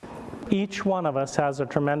each one of us has a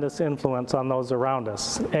tremendous influence on those around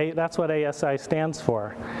us. That's what ASI stands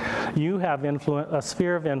for. You have a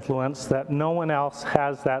sphere of influence that no one else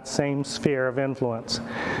has that same sphere of influence.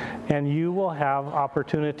 And you will have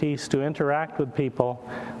opportunities to interact with people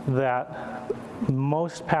that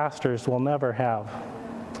most pastors will never have.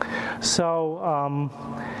 So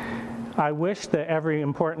I wish that every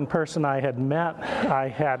important person I had met, I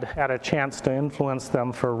had had a chance to influence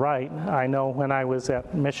them for right. I know when I was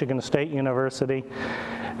at Michigan State University,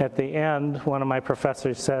 at the end, one of my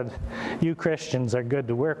professors said, "You Christians are good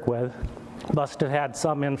to work with." Must have had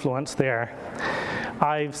some influence there.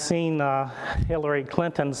 I've seen Hillary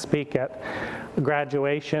Clinton speak at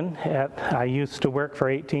graduation. I used to work for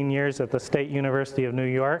 18 years at the State University of New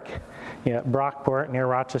York at Brockport near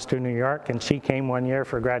Rochester, New York, and she came one year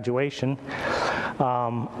for graduation.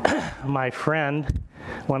 My friend,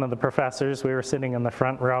 one of the professors, we were sitting in the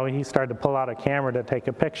front row, he started to pull out a camera to take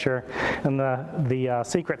a picture, and the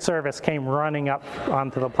Secret Service came running up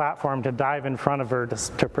onto the platform to dive in front of her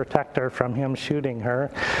to protect her from him shooting her.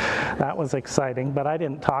 That was exciting, but I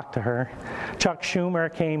didn't talk to her. Chuck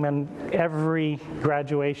Schumer came and every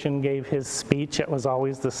graduation gave his speech. It was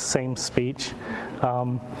always the same speech.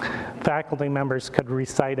 Faculty members could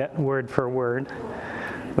recite it word for word.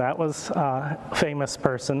 That was a famous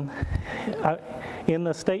person. In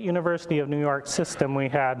the State University of New York system, we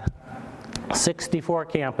had 64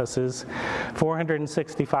 campuses,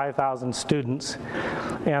 465,000 students,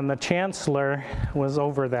 and the chancellor was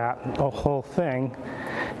over that whole thing.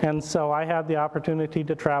 And so I had the opportunity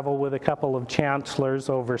to travel with a couple of chancellors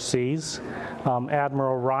overseas.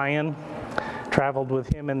 Admiral Ryan, traveled with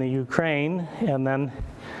him in the Ukraine, and then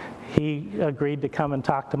he agreed to come and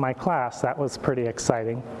talk to my class. That was pretty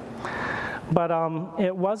exciting. But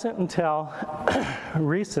it wasn't until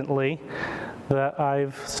recently that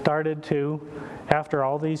I've started to, after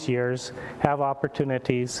all these years, have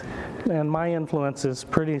opportunities, and my influence is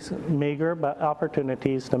pretty meager, but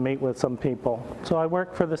opportunities to meet with some people. So I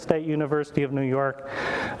worked for the State University of New York.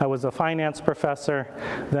 I was a finance professor.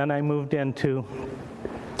 Then I moved into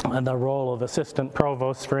the role of assistant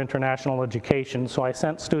provost for international education. So I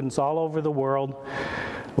sent students all over the world.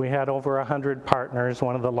 We had over 100 partners,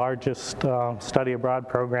 one of the largest study abroad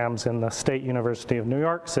programs in the State University of New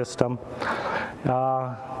York system.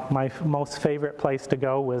 My most favorite place to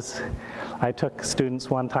go was, I took students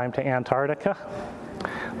one time to Antarctica.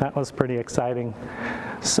 That was pretty exciting.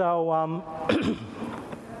 So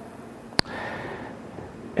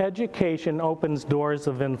education opens doors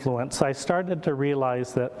of influence. I started to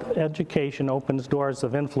realize that education opens doors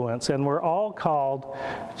of influence, and we're all called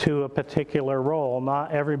to a particular role.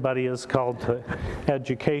 Not everybody is called to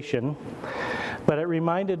education. But it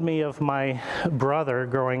reminded me of my brother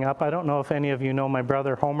growing up. I don't know if any of you know my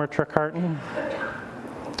brother Homer Trecartin.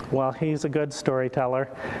 Well, he's a good storyteller,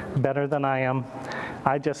 better than I am.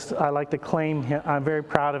 I like to claim him. I'm very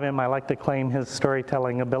proud of him. I like to claim his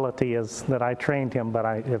storytelling ability is that I trained him, but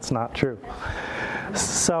it's not true.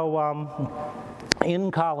 So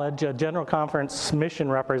in college, a General Conference mission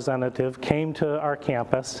representative came to our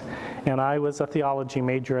campus, and I was a theology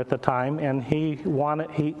major at the time, and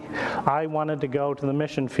I wanted to go to the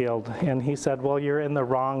mission field, and he said, "Well, you're in the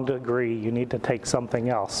wrong degree. You need to take something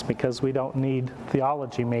else, because we don't need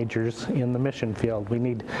theology majors in the mission field. We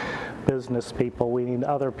need business people. We need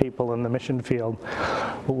other people in the mission field.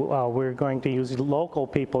 We're going to use local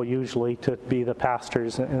people usually to be the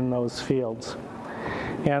pastors in those fields."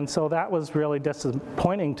 And so that was really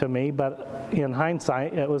disappointing to me, but in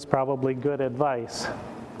hindsight, it was probably good advice.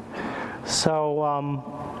 So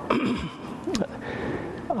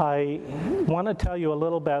I want to tell you a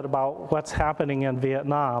little bit about what's happening in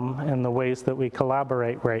Vietnam and the ways that we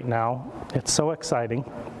collaborate right now. It's so exciting.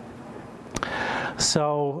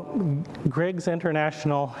 So Griggs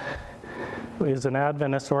International is an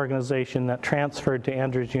Adventist organization that transferred to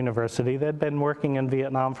Andrews University. They'd been working in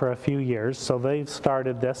Vietnam for a few years, so they've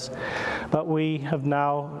started this. But we have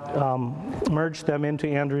now merged them into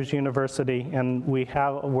Andrews University, and we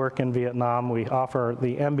have work in Vietnam. We offer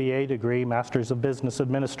the MBA degree, Master's of Business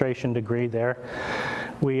Administration degree there.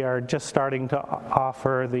 We are just starting to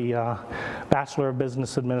offer the Bachelor of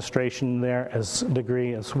Business Administration there as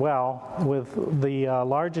degree as well, with the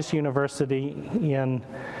largest university in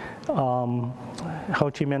Ho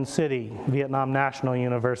Chi Minh City, Vietnam National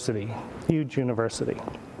University, huge university.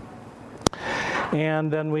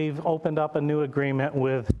 And then we've opened up a new agreement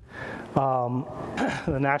with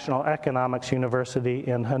the National Economics University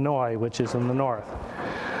in Hanoi, which is in the north.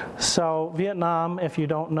 So Vietnam, if you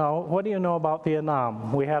don't know, what do you know about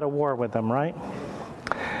Vietnam? We had a war with them, right?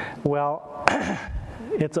 Well,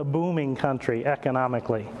 it's a booming country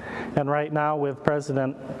economically. And right now, with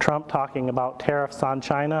President Trump talking about tariffs on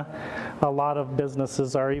China, a lot of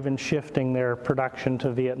businesses are even shifting their production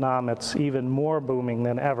to Vietnam. It's even more booming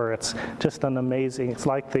than ever. It's just an amazing, it's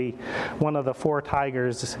like one of the four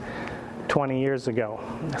tigers 20 years ago.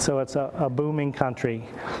 So it's a booming country.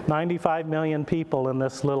 95 million people in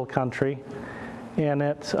this little country. And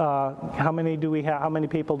it's, how many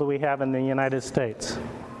people do we have in the United States?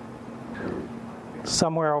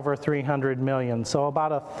 Somewhere over 300 million. So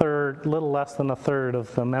about a third, little less than a third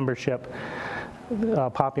of the membership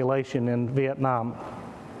population in Vietnam.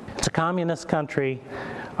 It's a communist country.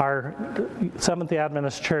 Our Seventh-day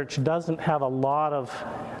Adventist Church doesn't have a lot of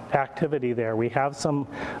activity there. We have some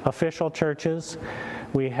official churches,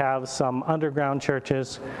 we have some underground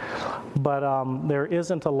churches, but there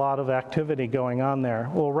isn't a lot of activity going on there.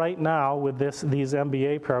 Well, right now with these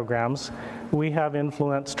MBA programs, we have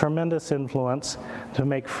tremendous influence to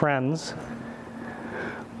make friends.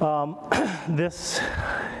 This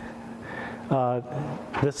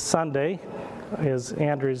Sunday is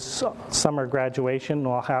Andrew's summer graduation.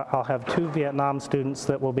 I'll have 2 Vietnam students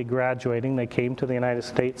that will be graduating. They came to the United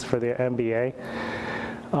States for their MBA.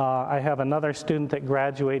 I have another student that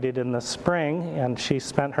graduated in the spring, and she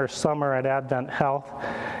spent her summer at Advent Health,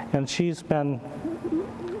 and she's been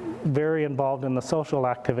very involved in the social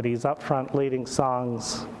activities, up front leading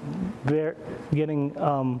songs,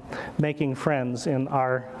 making friends in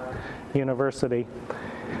our university.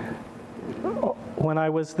 When I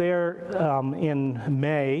was there in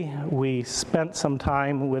May, we spent some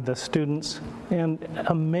time with the students, and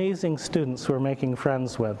amazing students we're making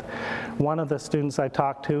friends with. One of the students I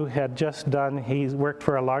talked to he worked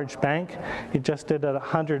for a large bank. He just did a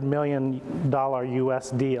 $100 million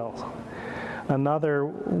US deal. Another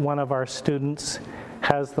one of our students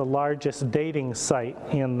has the largest dating site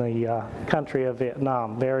in the country of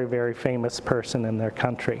Vietnam. Very, very famous person in their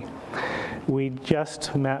country. We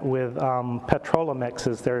just met with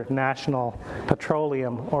Petrolymix, their national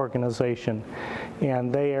petroleum organization,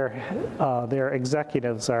 and their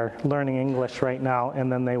executives are learning English right now,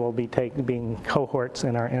 and then they will be being cohorts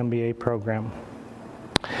in our MBA program.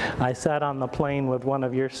 I sat on the plane with one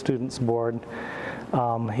of your students' board.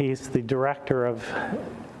 He's the director of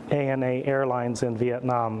ANA Airlines in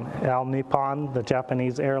Vietnam, Al Nippon, the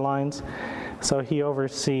Japanese airlines. So he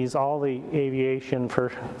oversees all the aviation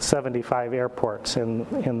for 75 airports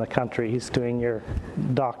in the country. He's doing your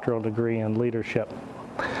doctoral degree in leadership.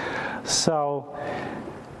 So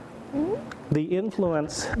the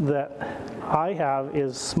influence that I have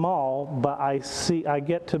is small, but I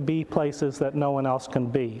get to be places that no one else can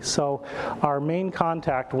be. So our main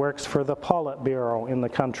contact works for the Politburo in the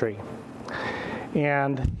country.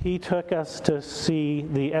 And he took us to see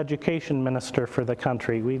the education minister for the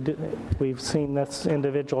country. We've seen this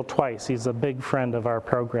individual twice. He's a big friend of our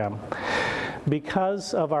program.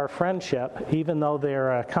 Because of our friendship, even though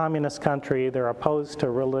they're a communist country, they're opposed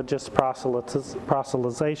to religious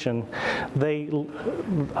proselytization,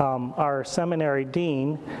 our seminary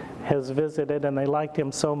dean has visited, and they liked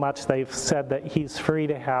him so much they've said that he's free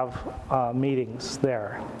to have meetings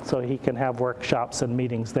there. So he can have workshops and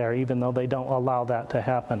meetings there, even though they don't allow that to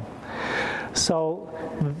happen. So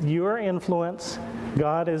your influence,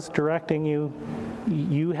 God is directing you.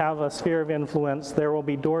 You have a sphere of influence. There will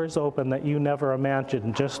be doors open that you never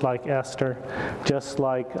imagined, just like Esther, just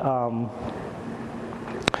like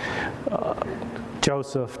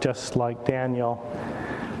Joseph, just like Daniel.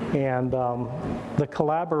 And the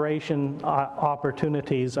collaboration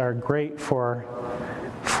opportunities are great for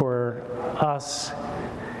us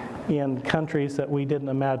in countries that we didn't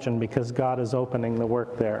imagine, because God is opening the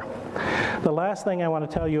work there. The last thing I want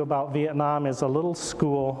to tell you about Vietnam is a little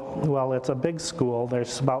school. Well, it's a big school.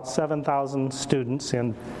 There's about 7,000 students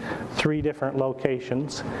in 3 different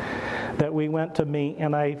locations that we went to meet,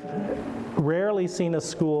 and I've rarely seen a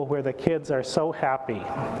school where the kids are so happy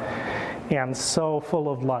and so full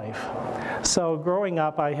of life. So growing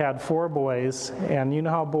up, I had 4 boys, and you know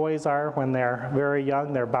how boys are when they're very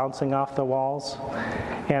young, they're bouncing off the walls.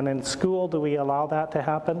 And in school, do we allow that to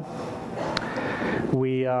happen?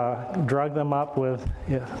 We drug them up with,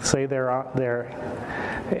 say they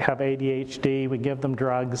have ADHD, we give them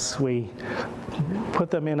drugs, we put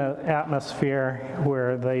them in an atmosphere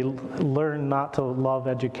where they learn not to love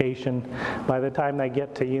education. By the time they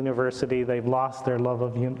get to university, they've lost their love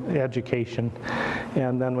of education,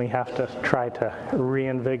 and then we have to try to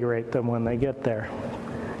reinvigorate them when they get there.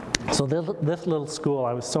 So this little school,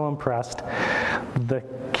 I was so impressed. The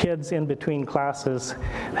kids in between classes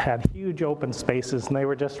had huge open spaces, and they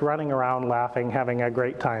were just running around laughing, having a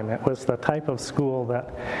great time. It was the type of school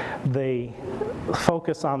that they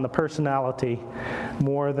focus on the personality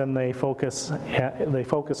more than they focus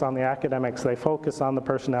on the academics. They focus on the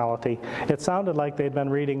personality. It sounded like they'd been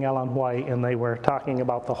reading Ellen White, and they were talking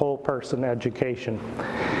about the whole person education.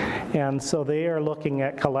 And so they are looking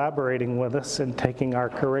at collaborating with us and taking our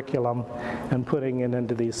curriculum and putting it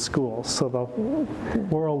into these schools. So the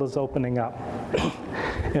world is opening up.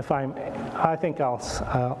 I think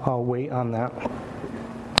I'll wait on that.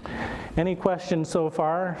 Any questions so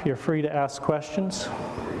far? You're free to ask questions.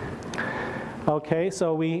 Okay,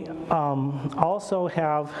 so we also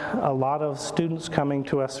have a lot of students coming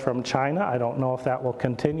to us from China. I don't know if that will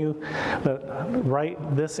continue, but right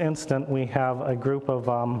this instant we have a group of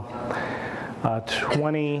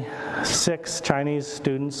 26 Chinese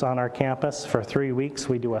students on our campus for 3 weeks.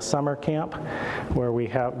 We do a summer camp where we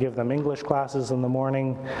give them English classes in the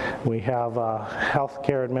morning. We have a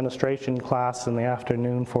healthcare administration class in the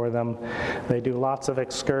afternoon for them. They do lots of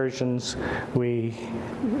excursions. We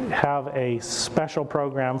have a special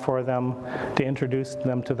program for them to introduce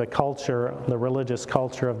them to the culture, the religious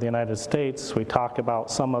culture of the United States. We talk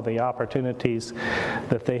about some of the opportunities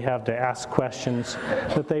that they have to ask questions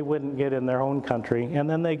that they wouldn't get in their own country, and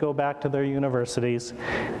then they go back to their universities,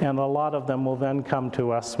 and a lot of them will then come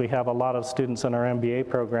to us. We have a lot of students in our MBA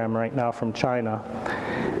program right now from China,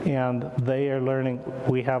 and they are learning.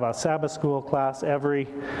 We have a Sabbath school class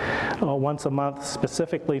once a month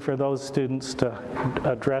specifically for those students to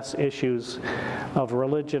address issues of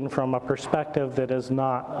religion from a perspective that is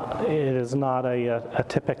not a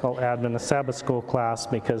typical Adventist Sabbath school class,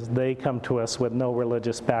 because they come to us with no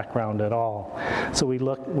religious background at all. So we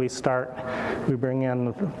bring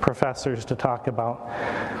in professors to talk about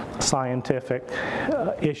scientific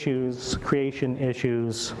issues, creation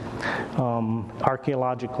issues,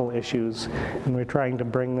 archaeological issues, and we're trying to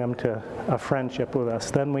bring them to a friendship with us.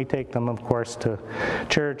 Then we take them, of course, to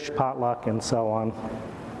church, potluck, and so on.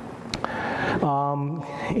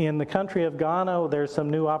 In the country of Ghana, there's some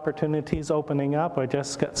new opportunities opening up. I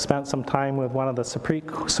just spent some time with one of the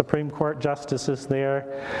Supreme Court justices there.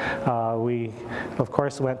 We, of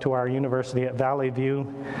course, went to our university at Valley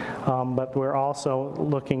View, but we're also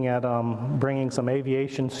looking at bringing some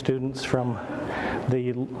aviation students from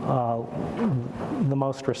the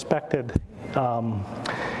most respected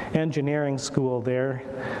engineering school there,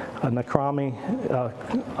 Nakrami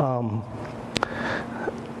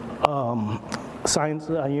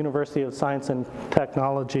University of Science and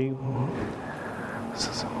Technology.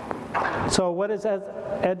 So what is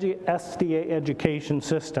SDA education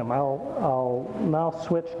system? I'll now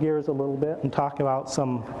switch gears a little bit and talk about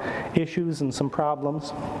some issues and some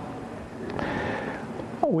problems.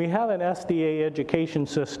 We have an SDA education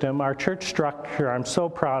system. Our church structure, I'm so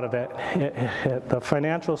proud of it. The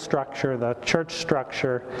financial structure, the church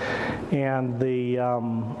structure, and the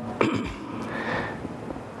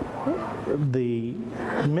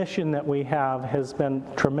mission that we have has been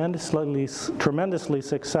tremendously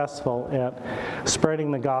successful at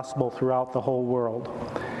spreading the gospel throughout the whole world.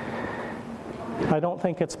 I don't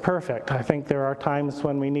think it's perfect. I think there are times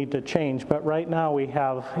when we need to change, but right now we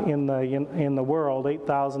have in the world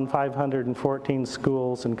 8,514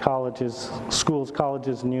 schools and colleges,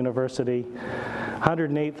 and university,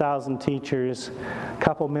 108,000 teachers, a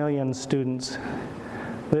couple million students.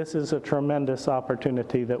 This is a tremendous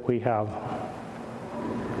opportunity that we have.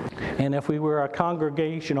 And if we were a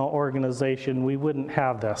congregational organization, we wouldn't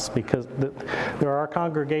have this, because there are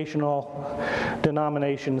congregational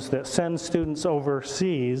denominations that send students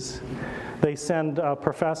overseas. They send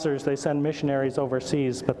professors, they send missionaries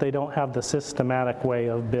overseas, but they don't have the systematic way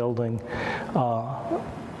of building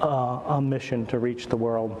a mission to reach the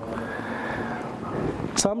world.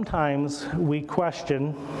 Sometimes we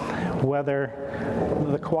question whether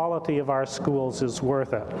the quality of our schools is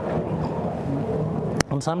worth it.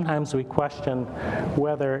 And sometimes we question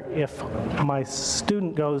whether if my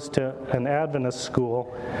student goes to an Adventist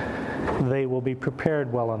school, they will be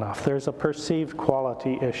prepared well enough. There's a perceived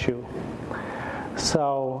quality issue.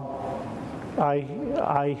 So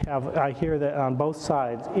I hear that on both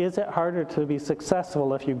sides. Is it harder to be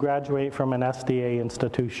successful if you graduate from an SDA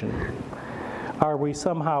institution? Are we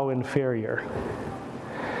somehow inferior?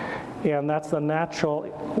 And that's the natural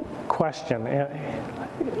question.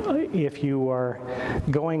 If you are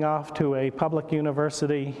going off to a public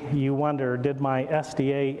university, you wonder, did my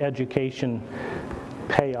SDA education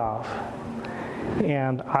pay off?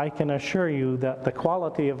 And I can assure you that the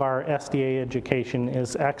quality of our SDA education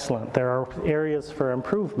is excellent. There are areas for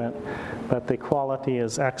improvement, but the quality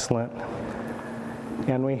is excellent.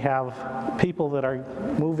 And we have people that are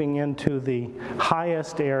moving into the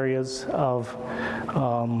highest areas of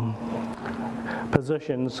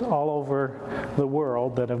positions all over the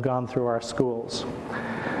world that have gone through our schools.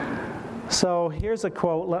 So here's a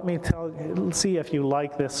quote. Let me see if you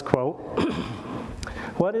like this quote.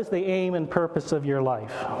 What is the aim and purpose of your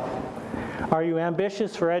life? Are you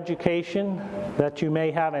ambitious for education, that you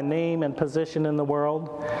may have a name and position in the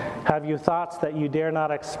world? Have you thoughts that you dare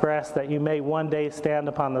not express, that you may one day stand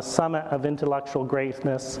upon the summit of intellectual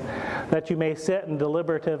greatness, that you may sit in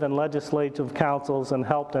deliberative and legislative councils and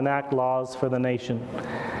help enact laws for the nation?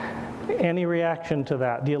 Any reaction to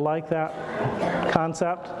that? Do you like that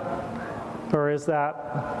concept? Or is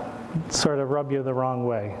that sort of rub you the wrong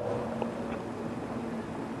way?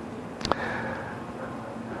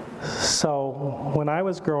 So when I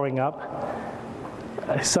was growing up,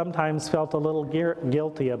 I sometimes felt a little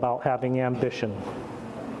guilty about having ambition.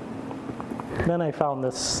 Then I found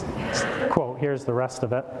this quote. Here's the rest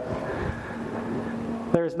of it.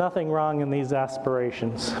 There's nothing wrong in these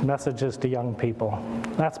aspirations. Messages to young people.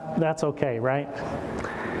 That's okay, right?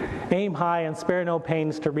 Aim high and spare no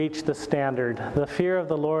pains to reach the standard. The fear of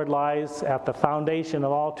the Lord lies at the foundation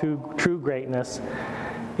of all true greatness.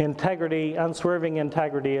 Integrity, unswerving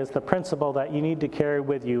integrity, is the principle that you need to carry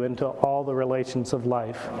with you into all the relations of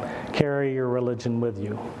life. Carry your religion with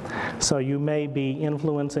you. So you may be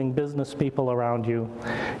influencing business people around you.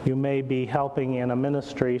 You may be helping in a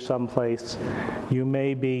ministry someplace. You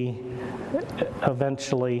may be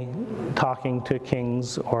eventually talking to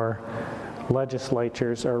kings or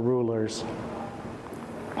legislatures or rulers.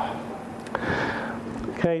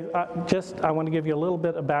 Okay, I want to give you a little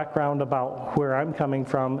bit of background about where I'm coming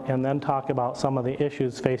from and then talk about some of the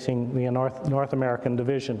issues facing the North American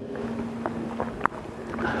division.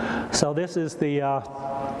 So this is the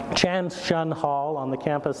Chan Shun Hall on the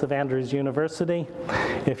campus of Andrews University.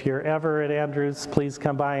 If you're ever at Andrews, please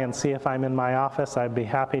come by and see if I'm in my office. I'd be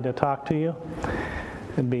happy to talk to you.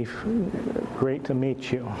 It'd be great to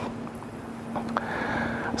meet you.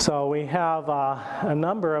 So we have a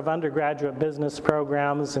number of undergraduate business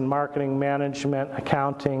programs in marketing management,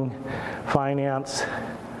 accounting, finance,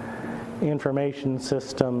 information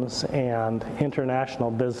systems, and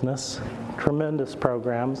international business. Tremendous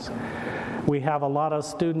programs. We have a lot of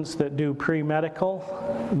students that do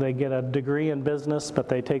pre-medical. They get a degree in business, but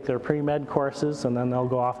they take their pre-med courses, and then they'll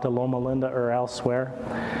go off to Loma Linda or elsewhere.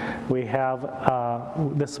 We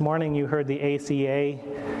have, this morning you heard the ACA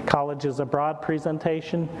Colleges Abroad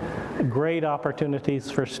presentation. Great opportunities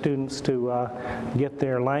for students to get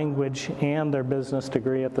their language and their business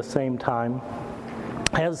degree at the same time.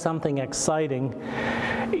 Has something exciting.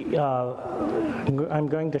 I'm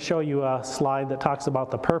going to show you a slide that talks about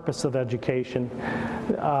the purpose of education.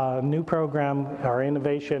 New program, our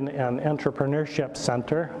Innovation and Entrepreneurship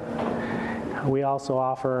Center. We also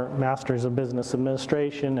offer Masters of Business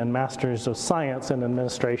Administration and Masters of Science in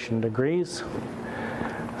Administration degrees.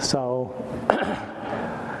 So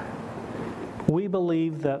we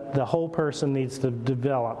believe that the whole person needs to be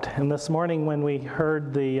developed. And this morning when we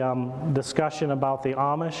heard the discussion about the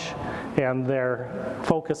Amish and their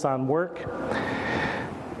focus on work,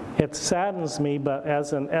 it saddens me, but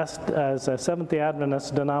as a Seventh-day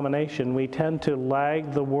Adventist denomination, we tend to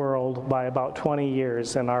lag the world by about 20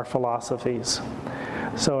 years in our philosophies.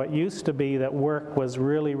 So it used to be that work was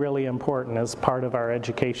really, really important as part of our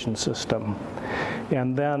education system.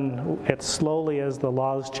 And then it slowly, as the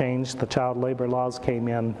laws changed, the child labor laws came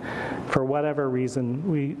in, for whatever reason,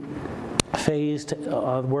 we phased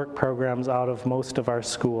work programs out of most of our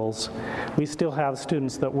schools. We still have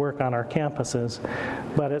students that work on our campuses,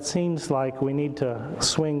 but it seems like we need to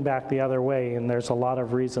swing back the other way, and there's a lot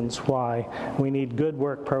of reasons why. We need good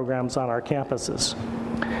work programs on our campuses.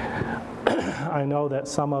 I know that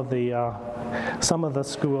some of the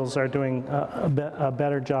schools are doing a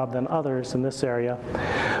better job than others in this area,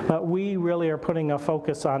 but we really are putting a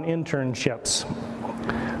focus on internships.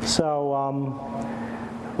 So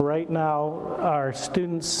right now, our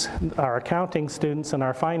students, our accounting students and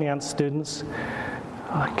our finance students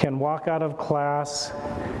can walk out of class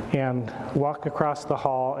and walk across the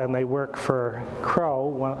hall, and they work for Crow,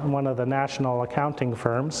 one of the national accounting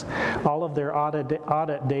firms. All of their audit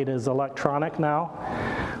data is electronic now,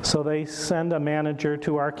 so they send a manager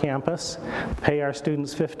to our campus, pay our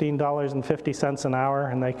students $15.50 an hour,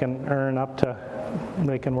 and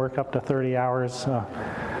they can work up to 30 hours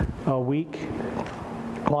a week.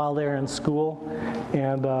 while they're in school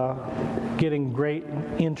and getting great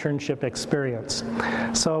internship experience.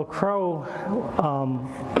 So Crow,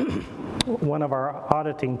 one of our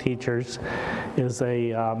auditing teachers, is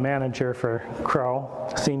a manager for Crow,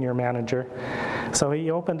 senior manager. So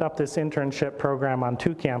he opened up this internship program on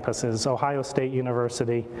 2 campuses, Ohio State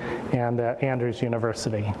University and Andrews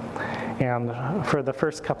University. And for the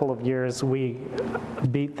first couple of years, we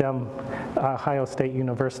beat them, Ohio State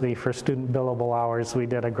University, for student billable hours. We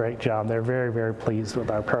did a great job. They're very, very pleased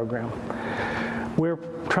with our program. We're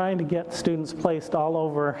trying to get students placed all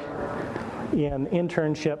over in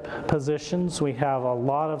internship positions. We have a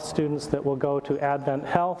lot of students that will go to Advent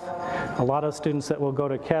Health, a lot of students that will go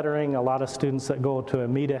to Kettering, a lot of students that go to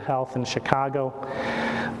Amita Health in Chicago.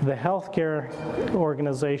 The healthcare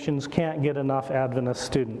organizations can't get enough Adventist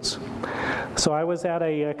students. So I was at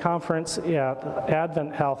a conference at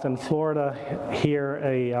Advent Health in Florida here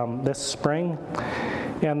this spring,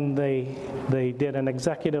 and they did an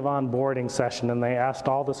executive onboarding session, and they asked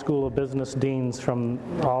all the School of Business deans from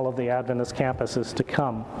all of the Adventist campuses to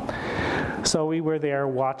come. So we were there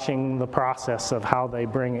watching the process of how they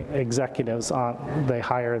bring executives on. They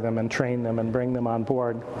hire them and train them and bring them on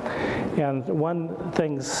board. And one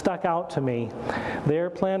thing stuck out to me. They're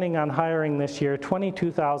planning on hiring this year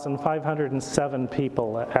 22,507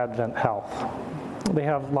 people at Advent Health. They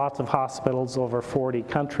have lots of hospitals over 40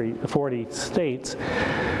 states.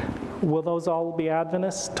 Will those all be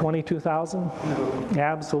Adventists, 22,000?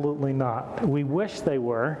 Absolutely not. We wish they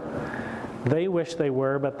were. They wish they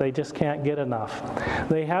were, but they just can't get enough.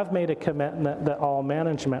 They have made a commitment that all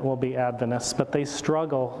management will be Adventists, but they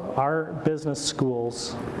struggle. Our business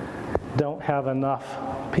schools don't have enough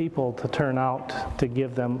people to turn out to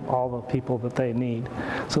give them all the people that they need.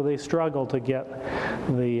 So they struggle to get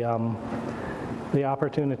the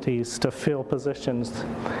opportunities to fill positions.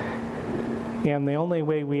 And the only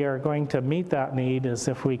way we are going to meet that need is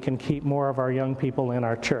if we can keep more of our young people in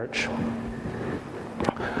our church.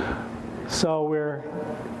 So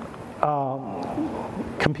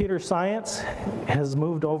computer science has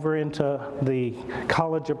moved over into the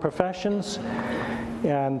College of Professions,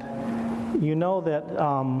 and you know that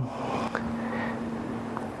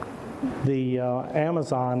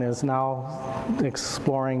Amazon is now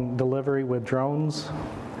exploring delivery with drones.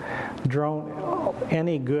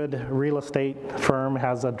 Any good real estate firm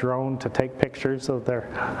has a drone to take pictures of their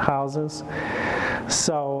houses.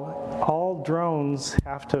 So all drones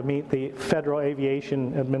have to meet the Federal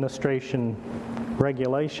Aviation Administration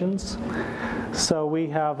regulations. So we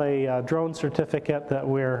have a drone certificate that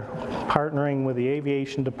we're partnering with the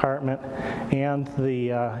Aviation Department and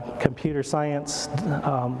the computer science,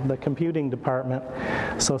 the computing department.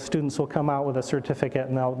 So students will come out with a certificate,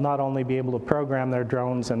 and they'll not only be able to program their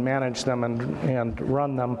drones and manage them and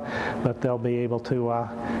run them, but they'll be able to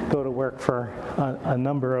go to work for a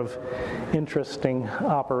number of interesting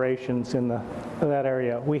operations in that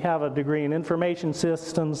area. We have a degree in information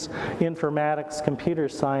systems, informatics, computer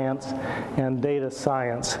science, and data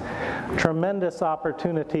science. Tremendous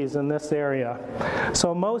opportunities in this area.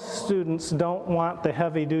 So most students don't want the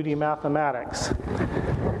heavy-duty mathematics.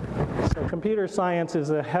 So computer science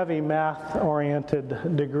is a heavy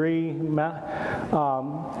math-oriented degree.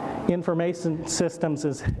 Information systems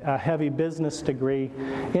is a heavy business degree.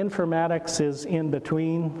 Informatics is in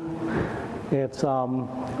between. It's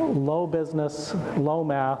low business, low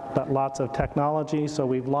math, but lots of technology. So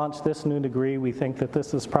we've launched this new degree. We think that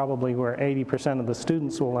this is probably where 80% of the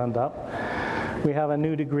students will end up. We have a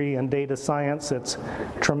new degree in data science. It's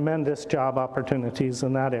tremendous job opportunities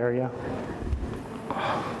in that area.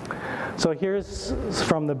 So here's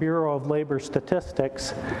from the Bureau of Labor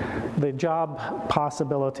Statistics, the job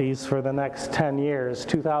possibilities for the next 10 years,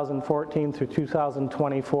 2014 through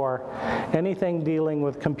 2024. Anything dealing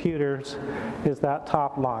with computers is that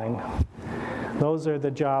top line. Those are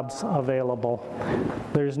the jobs available.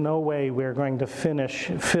 There's no way we're going to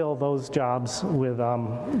fill those jobs with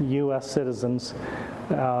U.S. citizens.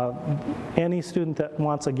 Any student that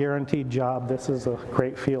wants a guaranteed job, this is a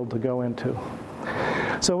great field to go into.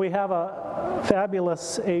 So we have a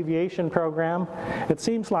fabulous aviation program. It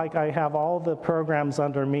seems like I have all the programs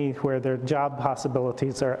under me where their job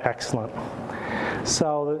possibilities are excellent.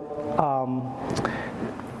 So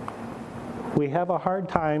we have a hard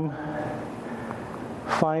time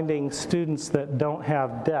finding students that don't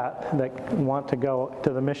have debt that want to go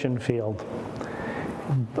to the mission field.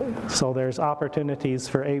 So there's opportunities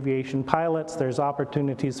for aviation pilots, there's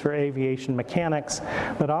opportunities for aviation mechanics,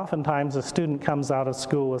 but oftentimes a student comes out of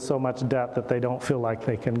school with so much debt that they don't feel like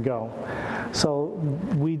they can go. So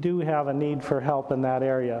we do have a need for help in that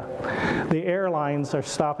area. The airlines are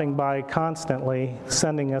stopping by constantly,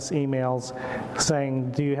 sending us emails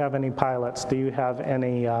saying, do you have any pilots? Do you have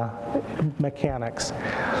any mechanics?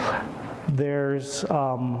 There's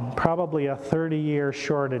probably a 30-year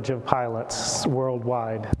shortage of pilots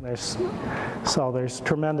worldwide. There's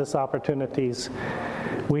tremendous opportunities.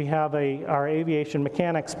 We have our aviation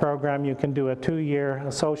mechanics program. You can do a 2-year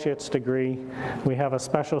associate's degree. We have a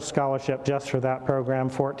special scholarship just for that program,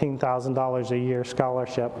 $14,000 a year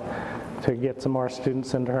scholarship to get some more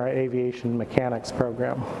students into our aviation mechanics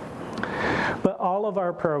program. But all of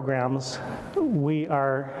our programs, we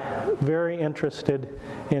are very interested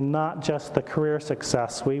in not just the career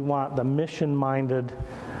success. We want the mission-minded,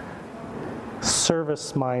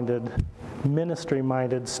 service-minded,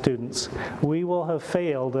 ministry-minded students. We will have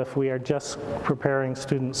failed if we are just preparing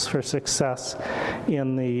students for success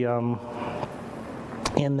in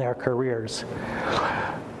their careers.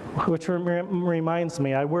 Which reminds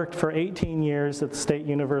me, I worked for 18 years at the State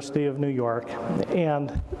University of New York,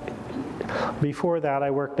 and before that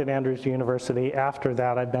I worked at Andrews University. After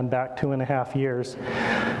that I've been back 2.5 years.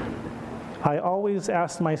 I always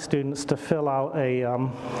asked my students to fill out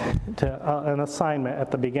an assignment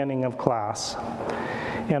at the beginning of class.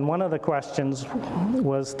 And one of the questions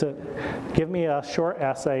was to give me a short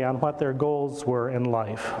essay on what their goals were in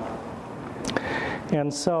life.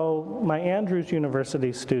 And so my Andrews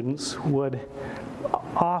University students would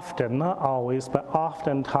often, not always, but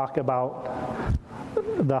often talk about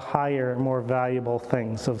the higher, more valuable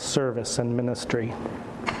things of service and ministry.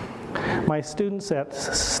 My students at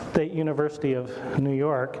State University of New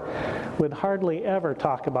York would hardly ever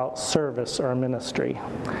talk about service or ministry.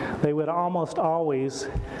 They would almost always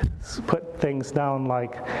put things down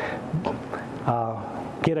like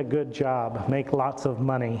get a good job, make lots of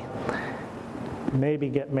money, maybe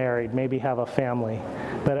get married, maybe have a family.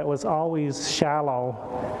 But it was always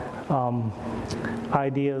shallow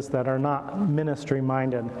ideas that are not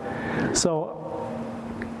ministry-minded. So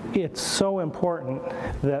it's so important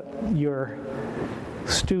that your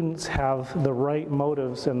students have the right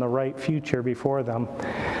motives and the right future before them.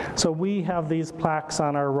 So we have these plaques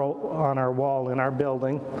on our wall in our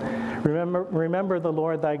building. Remember the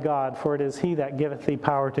Lord thy God, for it is he that giveth thee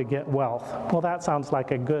power to get wealth. Well, that sounds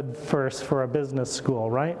like a good verse for a business school,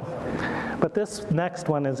 right? But this next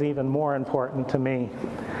one is even more important to me.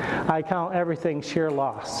 I count everything sheer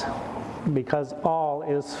loss, because all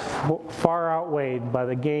is far outweighed by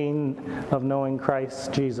the gain of knowing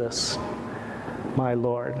Christ Jesus, my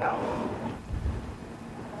Lord.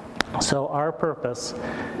 So our purpose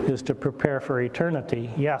is to prepare for eternity.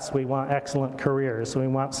 Yes, we want excellent careers. We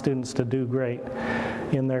want students to do great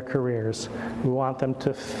in their careers. We want them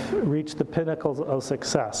to reach the pinnacles of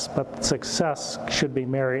success, but success should be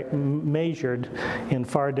measured in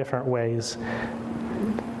far different ways,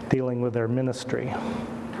 dealing with their ministry.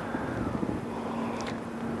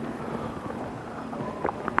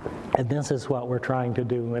 And this is what we're trying to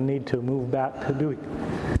do and need to move back to doing.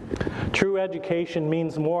 True education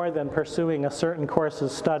means more than pursuing a certain course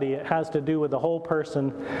of study. It has to do with the whole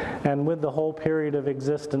person and with the whole period of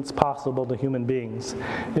existence possible to human beings.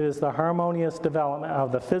 It is the harmonious development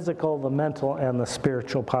of the physical, the mental, and the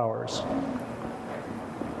spiritual powers.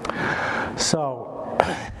 So,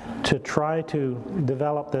 to try to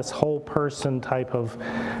develop this whole person type of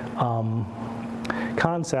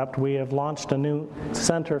concept, we have launched a new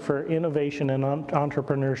Center for Innovation and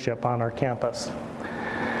Entrepreneurship on our campus.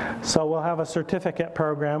 So we'll have a certificate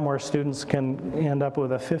program where students can end up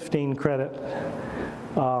with a 15-credit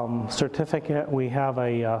certificate. We have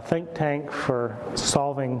a think tank for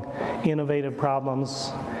solving innovative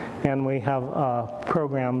problems, and we have a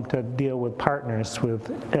program to deal with partners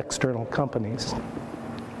with external companies.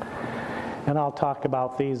 And I'll talk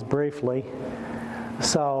about these briefly.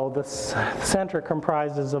 So the center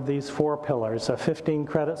comprises of these 4 pillars: a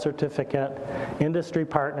 15-credit certificate, industry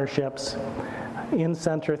partnerships,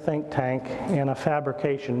 in-center think tank, and a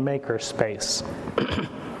fabrication maker space.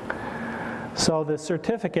 So the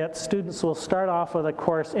certificate, students will start off with a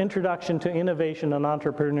course, Introduction to Innovation and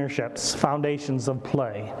Entrepreneurship, Foundations of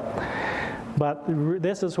Play. But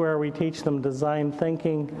this is where we teach them design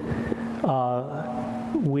thinking.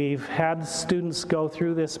 We've had students go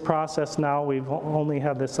through this process now. We've only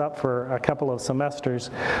had this up for a couple of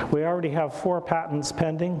semesters. We already have 4 patents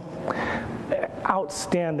pending.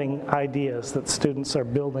 outstanding ideas that students are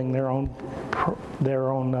building their own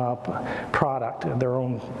product, their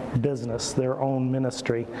own business, their own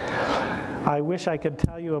ministry. I wish I could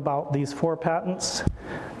tell you about these 4 patents,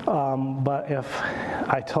 but if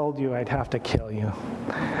I told you, I'd have to kill you.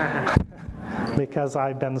 Because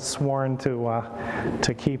I've been sworn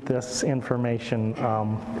to keep this information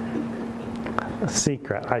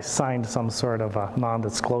secret. I signed some sort of a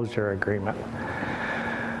non-disclosure agreement.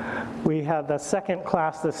 We have the second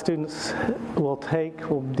class the students will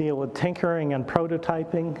deal with tinkering and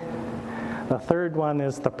prototyping. The third one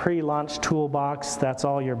is the pre-launch toolbox. That's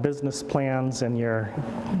all your business plans and your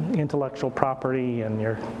intellectual property and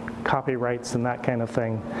your copyrights and that kind of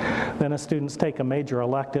thing. Then the students take a major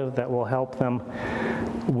elective that will help them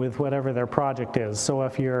with whatever their project is. So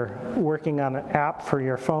if you're working on an app for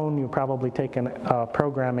your phone, you probably take a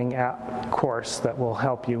programming app course that will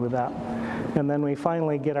help you with that. And then we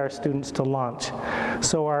finally get our students to launch.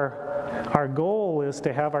 So our goal is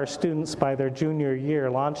to have our students by their junior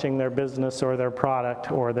year launching their business or their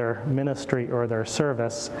product or their ministry or their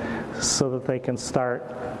service so that they can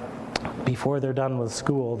start before they're done with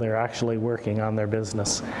school, they're actually working on their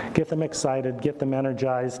business. Get them excited, get them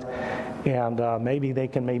energized, and maybe they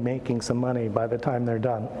can be making some money by the time they're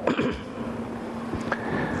done.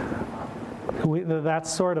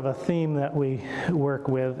 That's sort of a theme that we work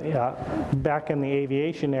with. Back in the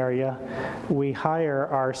aviation area, we hire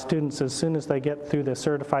our students as soon as they get through the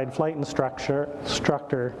certified flight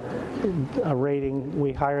instructor rating.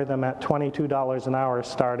 We hire them at $22 an hour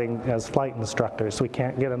starting as flight instructors. We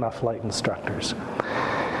can't get enough flight instructors.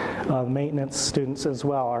 Maintenance students as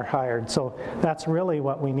well are hired. So that's really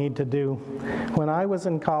what we need to do. When I was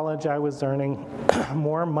in college, I was earning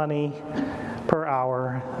more money per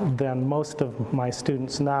hour than most of my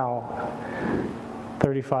students now,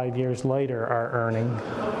 35 years later, are earning.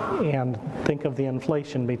 And think of the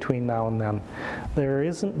inflation between now and then. There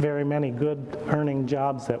isn't very many good earning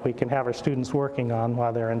jobs that we can have our students working on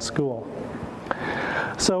while they're in school.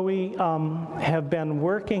 So we have been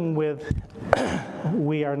working with,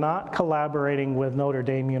 we are not collaborating with Notre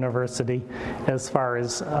Dame University as far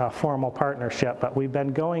as a formal partnership, but we've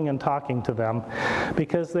been going and talking to them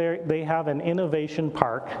because they have an innovation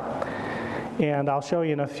park. And I'll show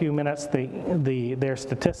you in a few minutes their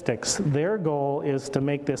statistics. Their goal is to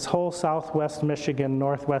make this whole southwest Michigan,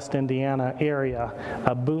 northwest Indiana area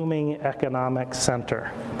a booming economic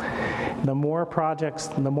center. The more projects,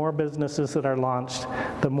 the more businesses that are launched,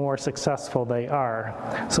 the more successful they are.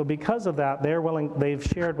 So because of that, they've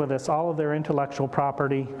shared with us all of their intellectual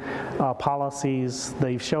property policies.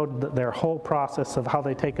 They've showed their whole process of how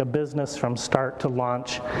they take a business from start to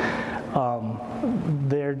launch.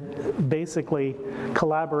 They're basically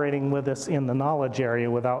collaborating with us in the knowledge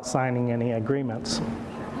area without signing any agreements.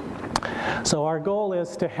 So our goal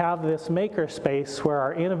is to have this makerspace where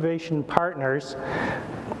our innovation partners,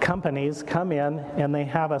 companies, come in and they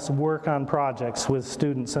have us work on projects with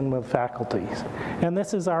students and with faculty. And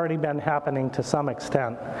this has already been happening to some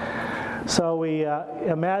extent. So we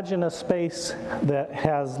imagine a space that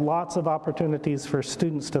has lots of opportunities for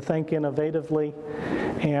students to think innovatively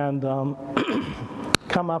and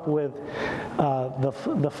come up with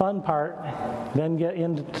the fun part, then get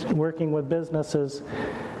into working with businesses,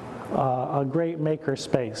 a great maker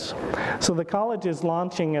space. So the college is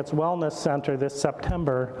launching its wellness center this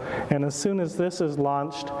September, and as soon as this is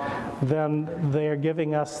launched, then they're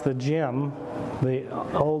giving us the gym, the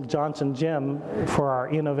old Johnson gym, for our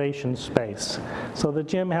innovation space. So the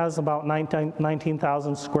gym has about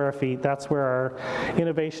 19,000 square feet. That's where our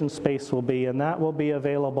innovation space will be, and that will be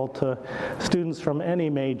available to students from any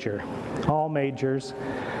major. All majors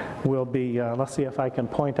will be, let's see if I can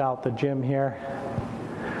point out the gym here.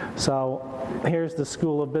 So here's the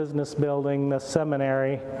School of Business building, the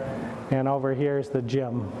seminary, and over here's the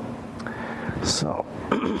gym. So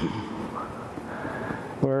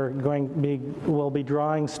we'll be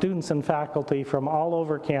drawing students and faculty from all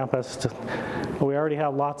over campus. We already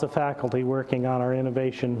have lots of faculty working on our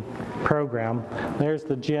innovation program. There's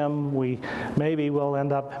the gym. Maybe we'll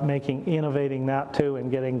end up innovating that too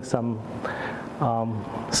and getting some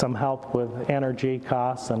help with energy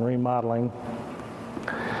costs and remodeling.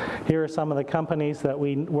 Here are some of the companies that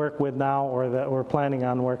we work with now or that we're planning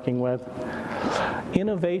on working with.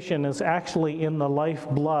 Innovation is actually in the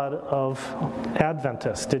lifeblood of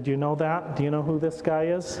Adventists. Did you know that? Do you know who this guy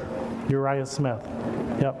is? Uriah Smith.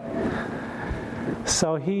 Yep.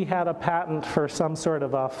 So he had a patent for some sort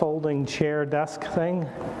of a folding chair desk thing.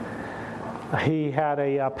 He had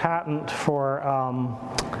a patent for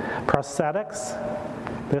prosthetics.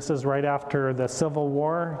 This is right after the Civil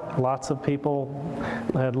War. Lots of people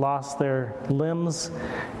had lost their limbs,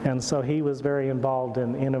 and so he was very involved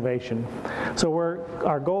in innovation. So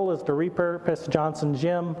our goal is to repurpose Johnson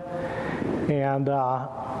Gym and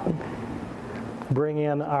bring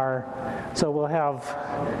in so we'll have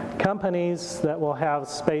companies that will have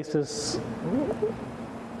spaces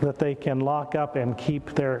that they can lock up and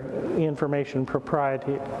keep their information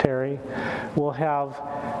proprietary. We'll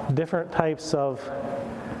have different types of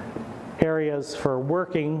areas for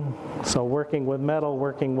working, so working with metal,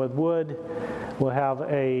 working with wood. We'll have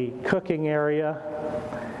a cooking area.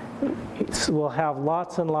 We'll have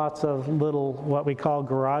lots and lots of little, what we call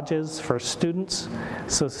garages for students.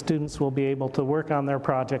 So students will be able to work on their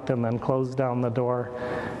project and then close down the door.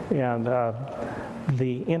 And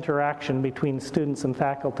the interaction between students and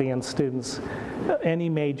faculty and students, any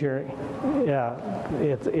major,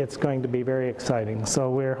 it's going to be very exciting.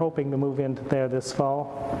 So we're hoping to move into there this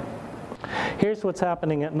fall. Here's what's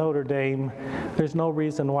happening at Notre Dame. There's no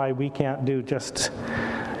reason why we can't do just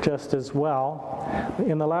as well.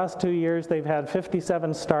 In the last 2 years, they've had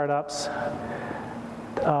 57 startups,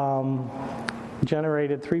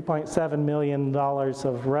 generated $3.7 million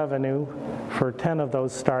of revenue for 10 of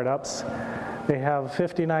those startups. They have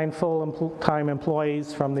 59 full-time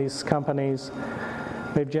employees from these companies.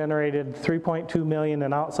 They've generated $3.2 million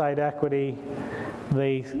in outside equity.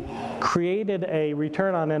 They created a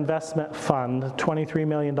return on investment fund, $23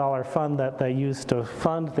 million fund that they use to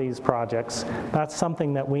fund these projects. That's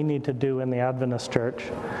something that we need to do in the Adventist Church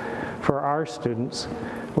for our students.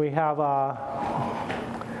 We have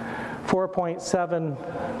 4.7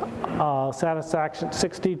 satisfaction,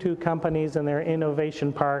 62 companies in their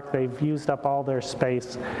innovation park. They've used up all their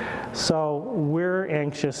space. So we're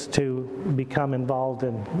anxious to become involved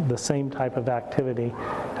in the same type of activity,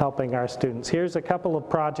 helping our students. Here's a couple of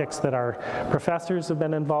projects that our professors have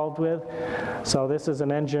been involved with. So this is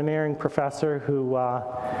an engineering professor who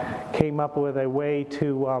came up with a way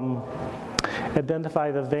to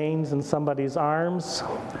identify the veins in somebody's arms.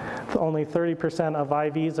 Only 30% of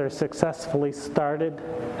IVs are successfully started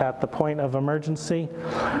at the point of emergency.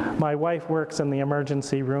 My wife works in the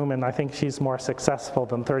emergency room, and I think she's more successful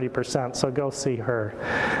than 30%, so go see her.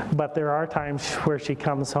 But there are times where she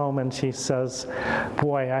comes home and she says,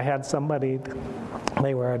 boy, I had somebody,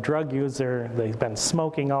 they were a drug user, they've been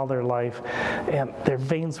smoking all their life, and their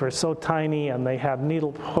veins were so tiny, and they had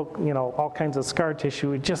needle hook, all kinds of scar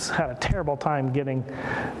tissue. We just had a terrible time getting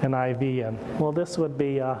an IV in. Well, this would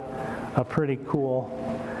be a pretty cool.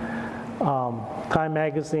 Time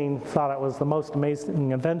Magazine thought it was the most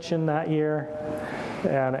amazing invention that year,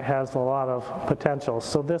 and it has a lot of potential.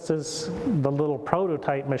 So this is the little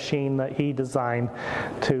prototype machine that he designed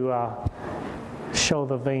to show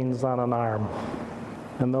the veins on an arm.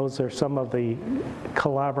 And those are some of the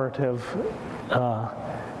collaborative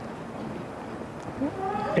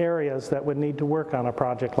areas that would need to work on a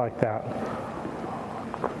project like that.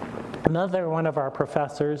 Another one of our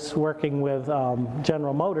professors working with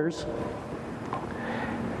General Motors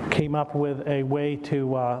came up with a way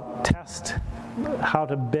to test how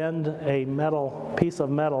to bend a piece of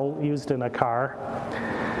metal used in a car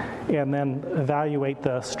and then evaluate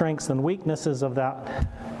the strengths and weaknesses of that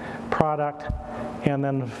product and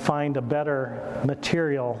then find a better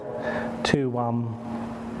material to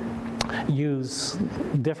use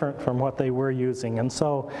different from what they were using. And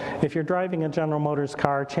so if you're driving a General Motors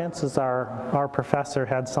car, chances are our professor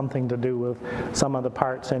had something to do with some of the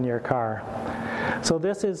parts in your car. So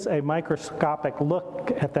this is a microscopic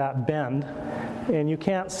look at that bend, and you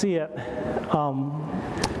can't see it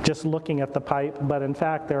just looking at the pipe, but in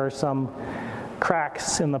fact there are some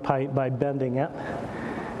cracks in the pipe by bending it,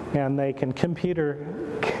 and they can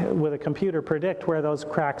with a computer predict where those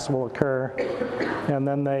cracks will occur, and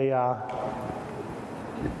then they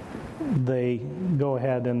go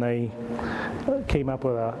ahead and they came up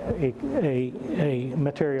with a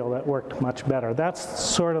material that worked much better. That's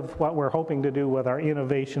sort of what we're hoping to do with our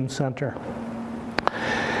innovation center.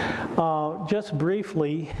 Just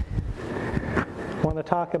briefly, I want to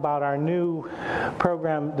talk about our new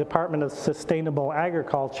program, Department of Sustainable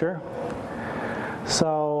Agriculture.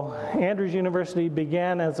 So Andrews University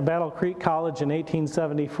began as Battle Creek College in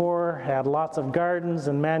 1874, had lots of gardens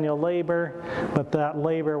and manual labor, but that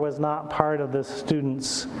labor was not part of the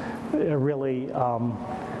students. It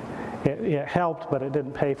helped, but it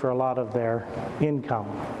didn't pay for a lot of their income.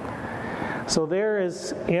 So there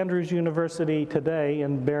is Andrews University today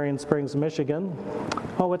in Berrien Springs, Michigan.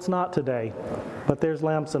 Oh, it's not today, but there's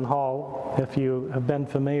Lamson Hall, if you have been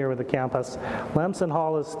familiar with the campus. Lamson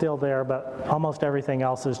Hall is still there, but almost everything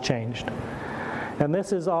else has changed. And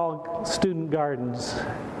this is all student gardens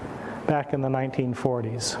back in the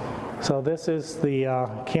 1940s. So this is the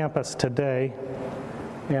campus today,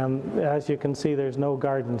 and as you can see, there's no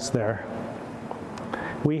gardens there.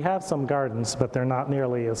 We have some gardens, but they're not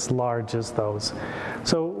nearly as large as those.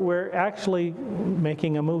 So we're actually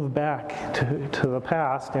making a move back to the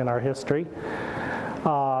past in our history.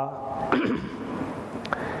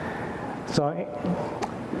 So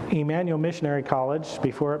Emmanuel Missionary College,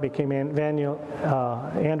 before it became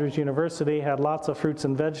Andrews University, had lots of fruits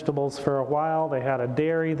and vegetables for a while. They had a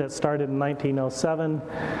dairy that started in 1907,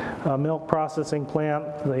 a milk processing plant.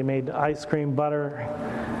 They made ice cream, butter.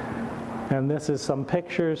 And this is some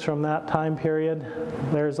pictures from that time period.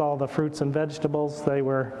 There's all the fruits and vegetables they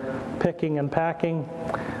were picking and packing.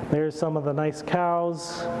 There's some of the nice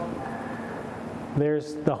cows.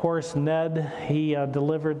 There's the horse Ned. He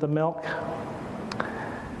delivered the milk.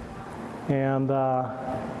 And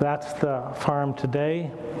that's the farm today.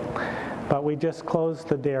 But we just closed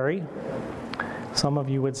the dairy. Some of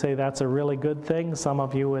you would say that's a really good thing. Some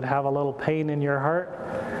of you would have a little pain in your heart.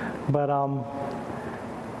 But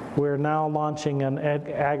we're now launching an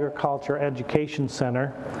agriculture education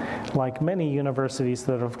center, like many universities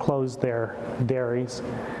that have closed their dairies.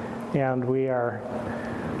 And we are,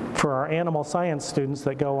 for our animal science students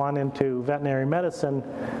that go on into veterinary medicine,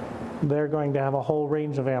 they're going to have a whole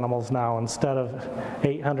range of animals now. Instead of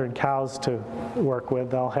 800 cows to work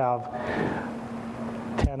with, they'll have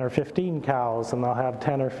 10 or 15 cows, and they'll have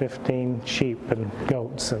 10 or 15 sheep and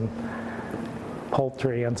goats and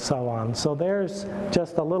poultry and so on. So there's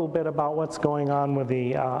just a little bit about what's going on with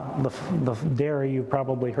the dairy. You've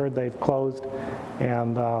probably heard they've closed,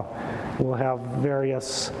 and we'll have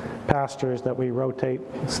various pastures that we rotate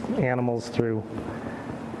animals through.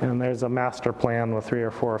 And there's a master plan with 3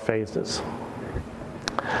 or 4 phases.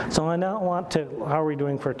 So I now want to, how are we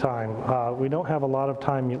doing for time? We don't have a lot of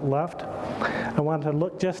time left. I want to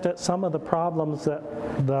look just at some of the problems that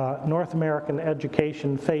the North American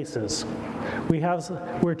education faces.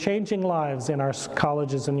 We're changing lives in our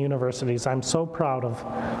colleges and universities. I'm so proud of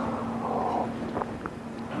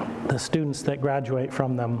the students that graduate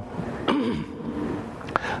from them.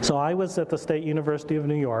 So I was at the State University of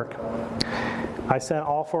New York. I sent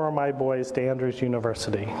all 4 of my boys to Andrews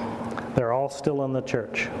University. They're all still in the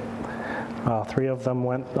church. 3 of them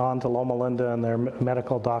went on to Loma Linda and they're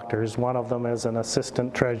medical doctors. 1 of them is an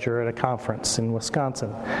assistant treasurer at a conference in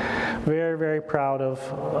Wisconsin. Very, very proud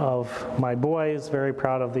of my boys, very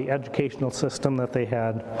proud of the educational system that they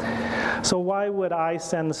had. So why would I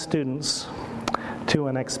send students to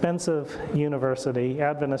an expensive university,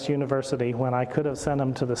 Adventist university, when I could have sent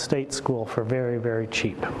them to the state school for very, very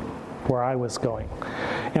cheap, where I was going?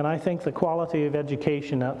 And I think the quality of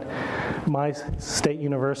education at my state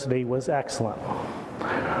university was excellent.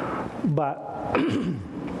 But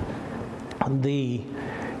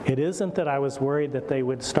it isn't that I was worried that they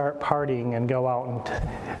would start partying and go out and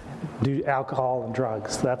do alcohol and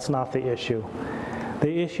drugs. That's not the issue.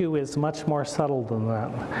 The issue is much more subtle than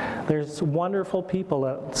that. There's wonderful people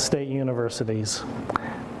at state universities,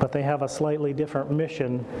 but they have a slightly different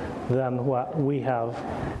mission than what we have.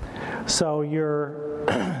 So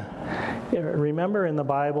remember in the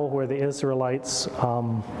Bible where the Israelites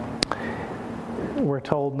were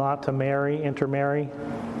told not to intermarry?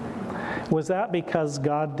 Was that because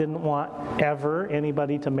God didn't want ever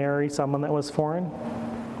anybody to marry someone that was foreign?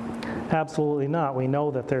 Absolutely not. We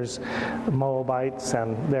know that there's Moabites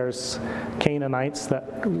and there's Canaanites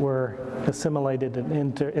that were assimilated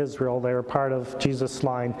into Israel. They were part of Jesus'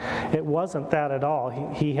 line. It wasn't that at all.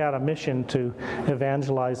 He had a mission to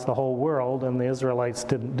evangelize the whole world, and the Israelites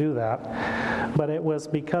didn't do that. But it was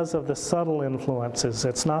because of the subtle influences.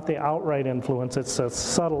 It's not the outright influence, it's the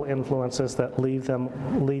subtle influences that lead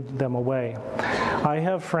them away. I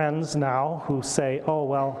have friends now who say, oh,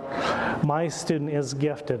 well, my student is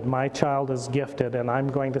gifted, my child is gifted, and I'm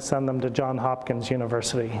going to send them to Johns Hopkins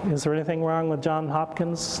University. Is there anything wrong with Johns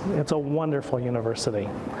Hopkins? It's a wonderful university.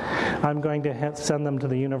 I'm going to send them to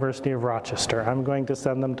the University of Rochester. I'm going to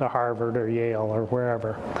send them to Harvard or Yale or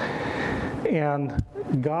wherever. And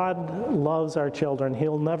God loves our children.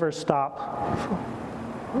 He'll never stop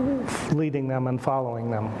leading them and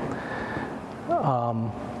following them.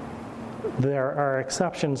 There are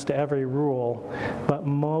exceptions to every rule, but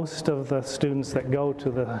most of the students that go to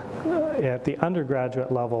at the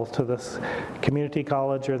undergraduate level to this community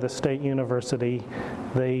college or the state university,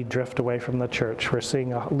 they drift away from the church. We're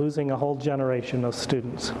losing a whole generation of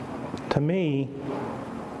students. To me,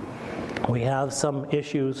 we have some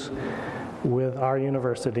issues with our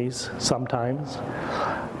universities sometimes.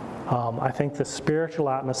 I think the spiritual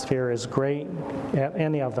atmosphere is great at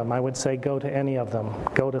any of them. I would say go to any of them.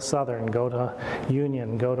 Go to Southern, go to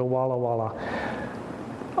Union, go to Walla Walla.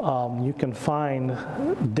 You can find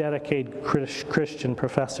dedicated Christian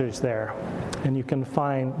professors there, and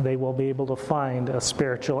they will be able to find a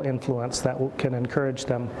spiritual influence that can encourage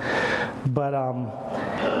them. But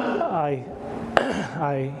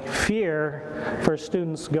I fear for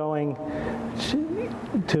students going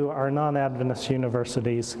to our non-Adventist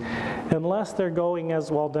universities unless they're going as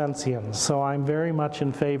Waldensians. So I'm very much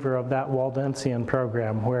in favor of that Waldensian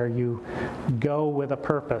program where you go with a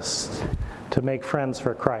purpose to make friends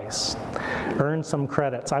for Christ. Earn some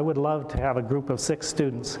credits. I would love to have a group of 6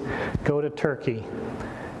 students go to Turkey.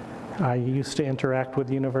 I used to interact with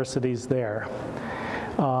universities there.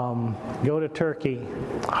 Go to Turkey,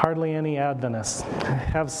 hardly any Adventists.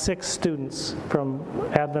 Have 6 students from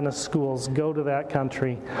Adventist schools go to that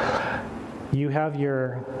country. You have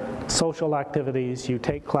your social activities, you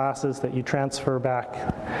take classes that you transfer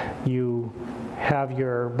back, you have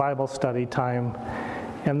your Bible study time,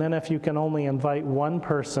 and then if you can only invite one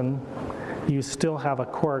person, you still have a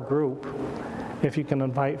core group. If you can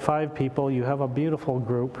invite 5 people, you have a beautiful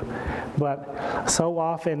group. But so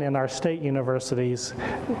often in our state universities,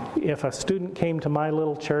 if a student came to my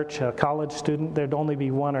little church, a college student, there'd only be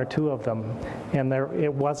 1 or 2 of them. And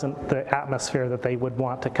it wasn't the atmosphere that they would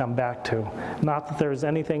want to come back to. Not that there's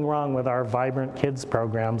anything wrong with our vibrant kids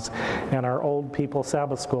programs and our old people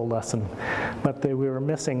Sabbath school lesson, but we were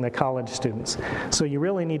missing the college students. So you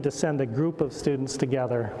really need to send a group of students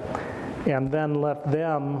together and then let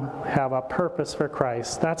them have a purpose for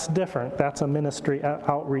Christ. That's different. That's a ministry,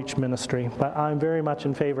 outreach ministry. But I'm very much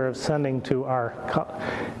in favor of sending to our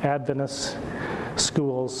Adventist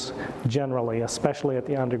schools generally, especially at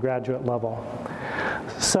the undergraduate level.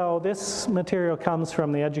 So this material comes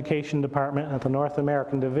from the Education Department at the North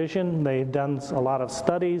American Division. They've done a lot of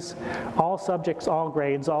studies. All subjects, all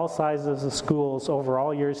grades, all sizes of schools over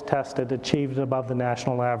all years tested achieved above the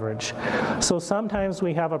national average. So sometimes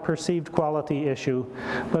we have a perceived quality issue,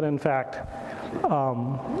 but in fact,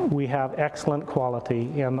 we have excellent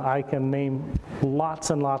quality, and I can name lots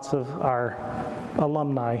and lots of our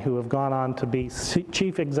alumni who have gone on to be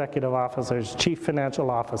chief executive officers, chief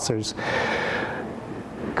financial officers,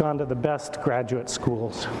 gone to the best graduate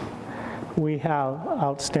schools. We have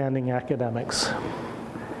outstanding academics.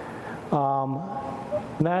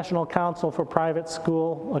 National Council for Private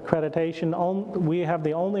School Accreditation, we have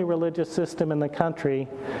the only religious system in the country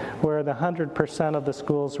where the 100% of the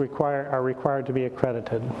schools are required to be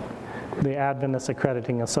accredited. The Adventist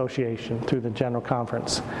Accrediting Association through the General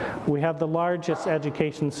Conference. We have the largest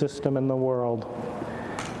education system in the world,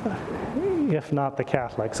 if not the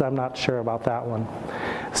Catholics. I'm not sure about that one.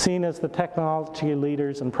 Seen as the technology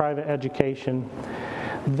leaders in private education,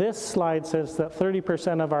 this slide says that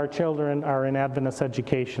 30% of our children are in Adventist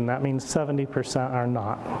education. That means 70% are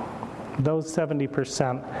not. Those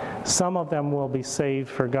 70%, some of them will be saved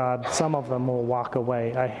for God, some of them will walk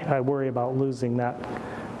away. I worry about losing that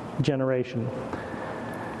generation.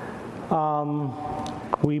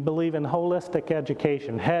 We believe in holistic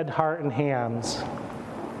education, head, heart, and hands.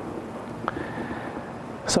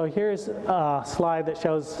 So here's a slide that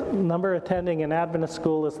shows number attending an Adventist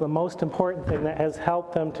school is the most important thing that has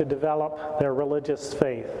helped them to develop their religious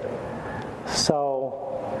faith.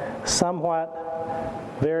 So somewhat,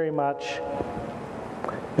 very much,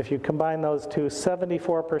 if you combine those two,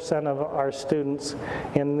 74% of our students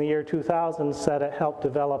in the year 2000 said it helped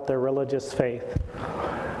develop their religious faith.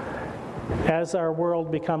 As our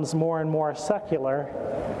world becomes more and more secular,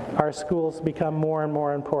 our schools become more and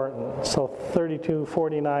more important. So 32,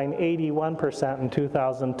 49, 81% in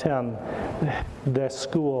 2010, the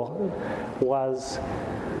school was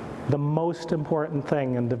the most important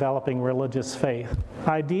thing in developing religious faith.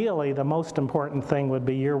 Ideally, the most important thing would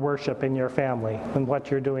be your worship in your family and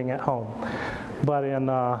what you're doing at home. But in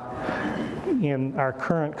our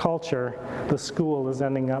current culture, the school is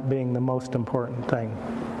ending up being the most important thing.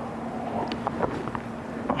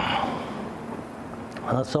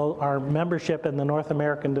 So our membership in the North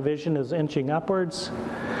American Division is inching upwards.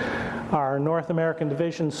 Our North American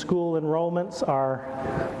Division school enrollments are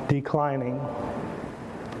declining.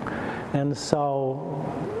 And so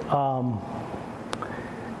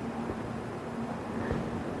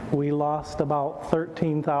we lost about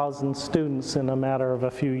 13,000 students in a matter of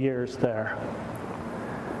a few years there.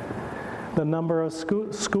 The number of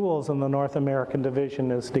schools in the North American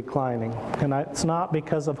Division is declining, and it's not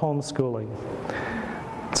because of homeschooling.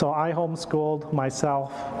 So I homeschooled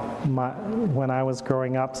myself when I was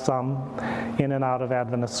growing up, some in and out of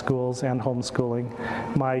Adventist schools and homeschooling.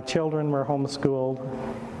 My children were homeschooled.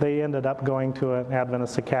 they ended up going to an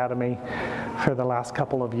Adventist academy for the last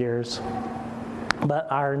couple of years.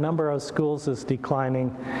 But our number of schools is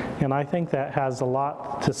declining, and I think that has a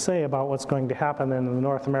lot to say about what's going to happen in the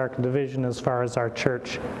North American division as far as our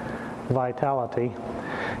church vitality.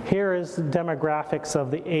 Here is the demographics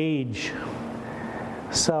of the age.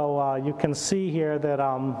 So you can see here that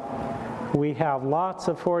we have lots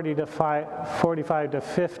of 45 to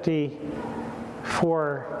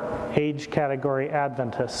 54 age category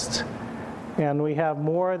Adventists. And we have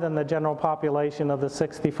more than the general population of the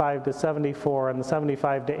 65 to 74 and the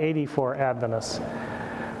 75 to 84 Adventists.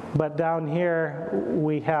 But down here,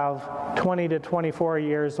 we have 20 to 24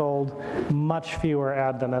 years old, much fewer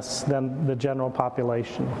Adventists than the general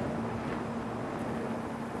population.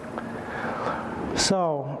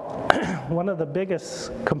 So, one of the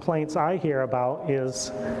biggest complaints I hear about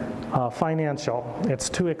is financial. It's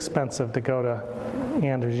too expensive to go to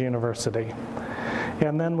Andrews University.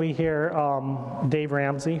 And then we hear Dave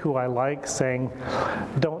Ramsey, who I like, saying,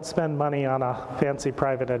 don't spend money on a fancy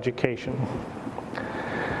private education.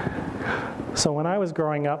 So when I was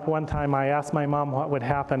growing up, one time I asked my mom what would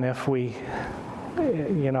happen if we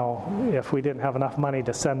didn't have enough money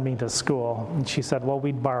to send me to school. And she said, well,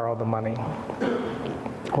 we'd borrow the money.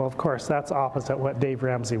 Well, of course, that's opposite what Dave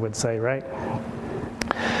Ramsey would say, right?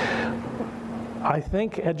 I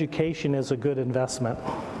think education is a good investment.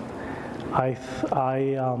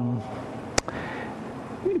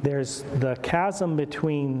 There's the chasm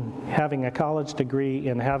between having a college degree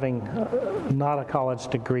and having not a college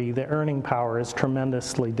degree. The earning power is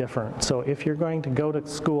tremendously different. So if you're going to go to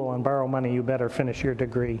school and borrow money, you better finish your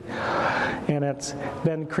degree. And it's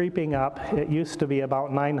been creeping up. It used to be about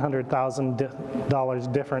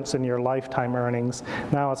 $900,000 difference in your lifetime earnings.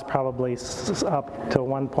 Now it's probably up to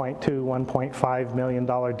 $1.5 million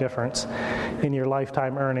difference in your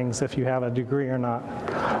lifetime earnings if you have a degree or not.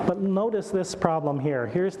 But notice this problem here.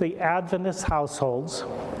 Here's the Adventist households.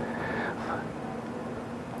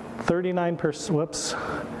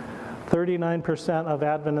 39% of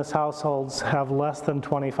Adventist households have less than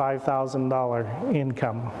 $25,000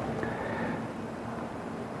 income.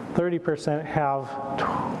 30% have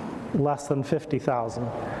less than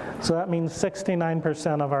 $50,000. So that means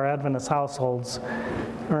 69% of our Adventist households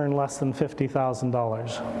earn less than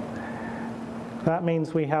 $50,000. That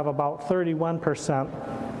means we have about 31%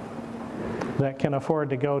 that can afford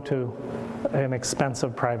to go to an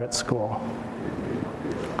expensive private school.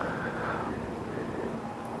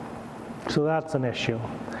 So that's an issue.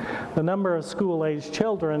 The number of school-aged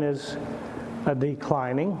children is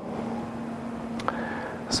declining.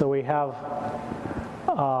 So we have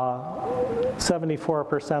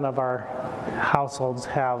 74% of our households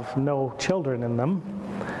have no children in them.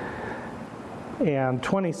 And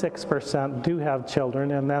 26% do have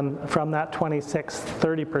children, and then from that 26,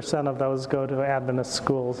 30% of those go to Adventist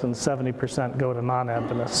schools and 70% go to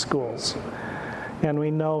non-Adventist schools. And we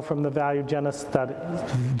know from the Value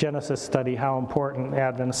Genesis study how important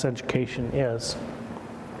Adventist education is.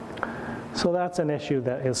 So that's an issue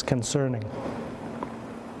that is concerning.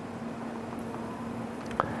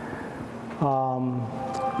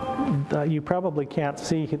 You probably can't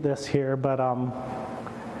see this here, but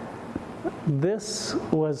this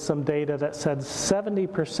was some data that said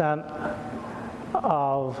 70%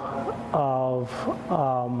 of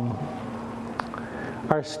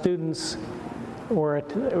our students were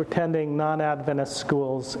attending non-Adventist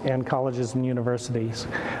schools and colleges and universities.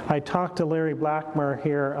 I talked to Larry Blackmer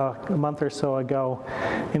here a month or so ago,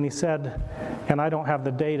 and he said, and I don't have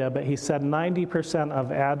the data, but he said 90%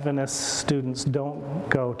 of Adventist students don't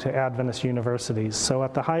go to Adventist universities. So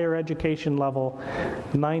at the higher education level,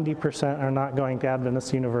 90% are not going to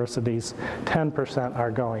Adventist universities, 10%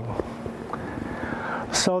 are going.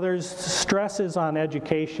 So there's stresses on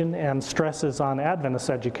education and stresses on Adventist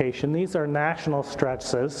education. These are national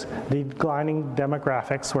stresses, declining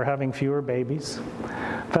demographics, we're having fewer babies,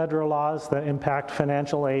 federal laws that impact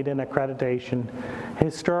financial aid and accreditation,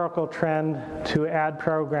 historical trend to add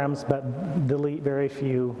programs but delete very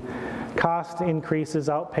few, cost increases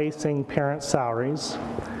outpacing parent salaries,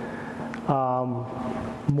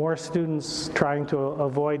 more students trying to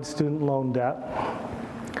avoid student loan debt.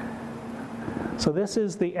 So this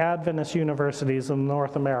is the Adventist universities in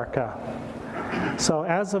North America. So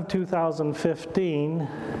as of 2015,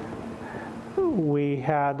 we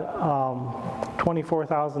had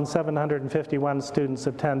 24,751 students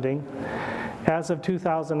attending. As of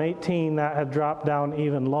 2018, that had dropped down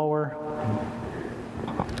even lower.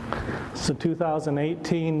 So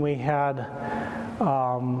 2018, we had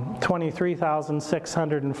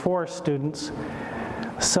 23,604 students.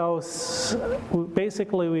 So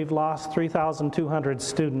basically we've lost 3,200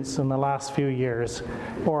 students in the last few years,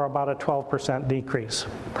 or about a 12% decrease.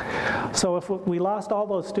 So if we lost all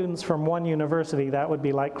those students from one university, that would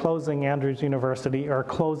be like closing Andrews University or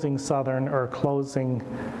closing Southern or closing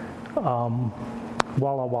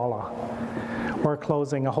Walla Walla, or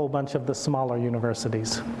closing a whole bunch of the smaller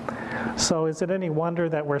universities. So is it any wonder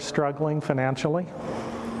that we're struggling financially?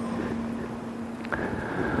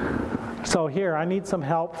 So here, I need some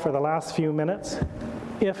help for the last few minutes.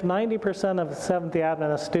 If 90% of Seventh-day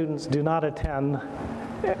Adventist students do not attend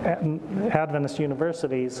Adventist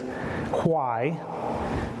universities, why?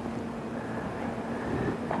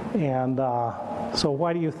 And so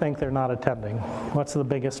why do you think they're not attending? What's the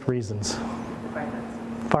biggest reasons?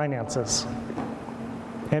 Finances.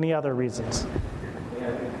 Any other reasons?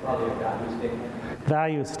 Yeah, probably a value statement.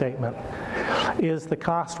 Value statement. Is the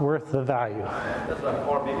cost worth the value? That's what,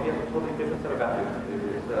 or maybe it's a totally different set of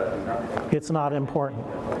values. It's not important.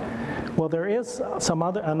 Well, there is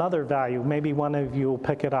another value. Maybe one of you will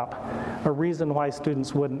pick it up. A reason why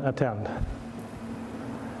students wouldn't attend.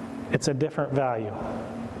 It's a different value.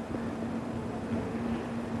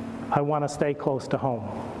 I want to stay close to home.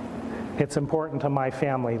 It's important to my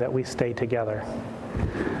family that we stay together.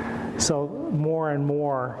 So more and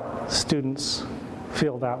more students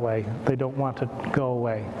feel that way. They don't want to go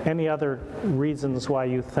away. Any other reasons why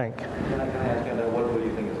you think? Can I ask you, what do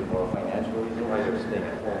you think is a more financial reason why they're staying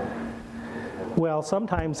at home? Well,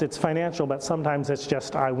 sometimes it's financial, but sometimes it's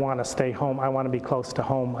just I want to stay home. I want to be close to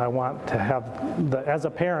home. I want to have, as a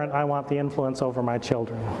parent, I want the influence over my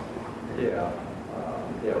children. Yeah,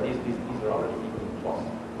 these are already equal plus.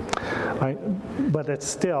 But it's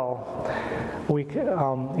still,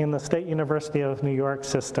 in the State University of New York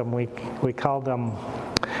system, we called them,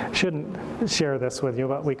 shouldn't share this with you,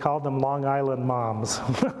 but we called them Long Island moms.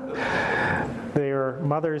 They are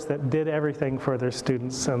mothers that did everything for their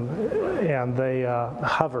students, and they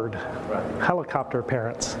hovered, helicopter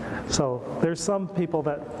parents. So there's some people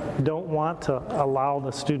that don't want to allow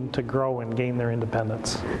the student to grow and gain their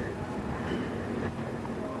independence.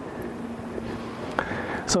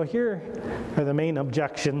 So here are the main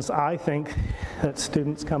objections I think that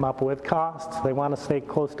students come up with. Costs, they want to stay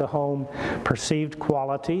close to home. Perceived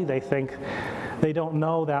quality, they think they don't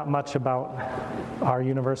know that much about our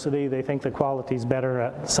university. They think the quality is better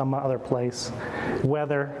at some other place.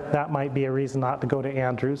 Weather, that might be a reason not to go to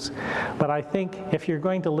Andrews. But I think if you're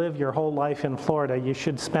going to live your whole life in Florida, you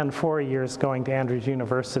should spend 4 years going to Andrews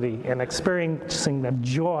University and experiencing the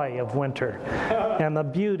joy of winter and the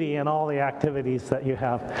beauty and all the activities that you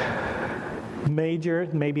have.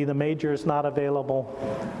 Maybe the major is not available.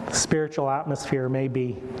 The spiritual atmosphere may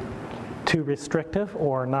be too restrictive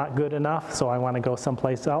or not good enough, so I want to go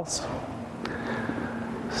someplace else.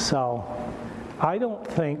 So I don't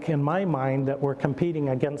think in my mind that we're competing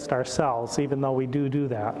against ourselves, even though we do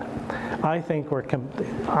that. I think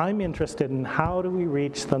I'm interested in how do we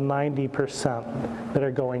reach the 90% that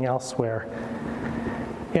are going elsewhere.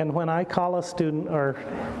 And when I call a student or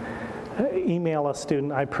email a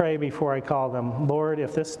student, I pray before I call them, Lord,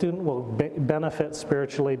 if this student will benefit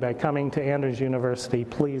spiritually by coming to Andrews University,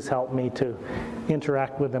 please help me to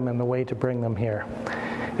interact with them in the way to bring them here.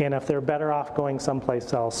 And if they're better off going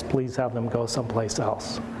someplace else, please have them go someplace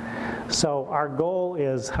else. So our goal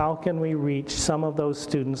is how can we reach some of those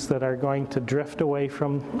students that are going to drift away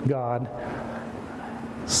from God,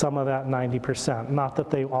 some of that 90%, not that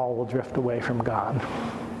they all will drift away from God.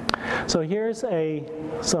 So here's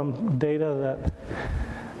some data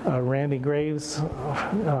that Randy Graves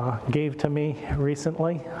gave to me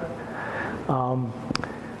recently.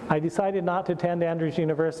 I decided not to attend Andrews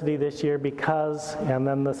University this year because, and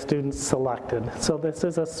then the students selected. So this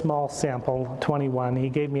is a small sample, 21. He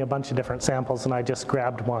gave me a bunch of different samples and I just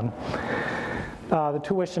grabbed one. The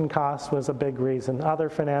tuition cost was a big reason. Other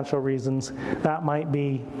financial reasons, that might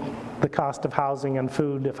be the cost of housing and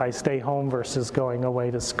food if I stay home versus going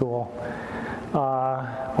away to school.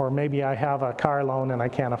 Or maybe I have a car loan and I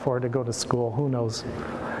can't afford to go to school, who knows.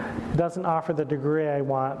 Doesn't offer the degree I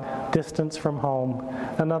want, distance from home.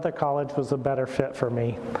 Another college was a better fit for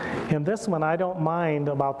me. And this one, I don't mind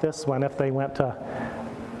about this one if they went to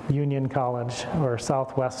Union College or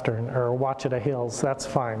Southwestern or Ouachita Hills, that's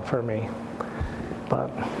fine for me. But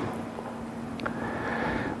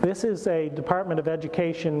this is a Department of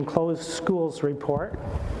Education closed schools report.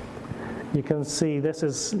 You can see this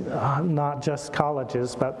is not just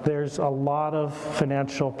colleges, but there's a lot of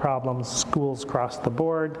financial problems, schools across the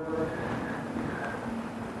board.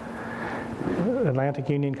 Atlantic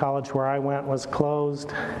Union College, where I went, was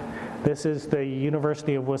closed. This is the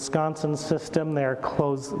University of Wisconsin system. They're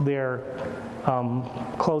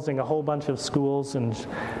closing a whole bunch of schools and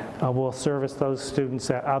will service those students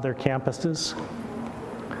at other campuses.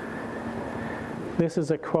 This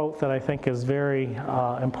is a quote that I think is very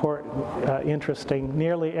important, interesting.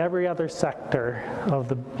 Nearly every other sector of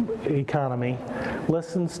the economy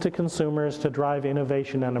listens to consumers to drive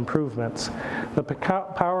innovation and improvements. The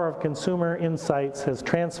power of consumer insights has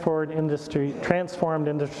transformed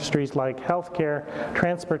industries like healthcare,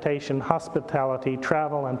 transportation, hospitality,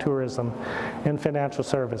 travel and tourism, and financial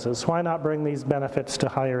services. Why not bring these benefits to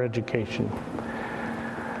higher education?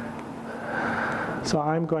 So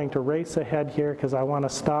I'm going to race ahead here because I want to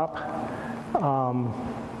stop.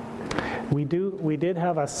 We did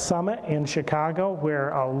have a summit in Chicago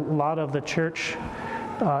where a lot of the church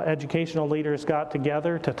educational leaders got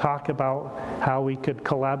together to talk about how we could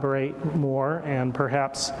collaborate more and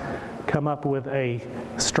perhaps come up with a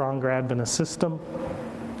stronger Adventist system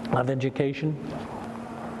of education.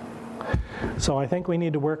 So I think we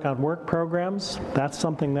need to work on work programs. That's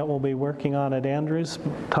something that we'll be working on at Andrews,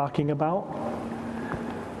 talking about.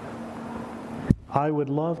 I would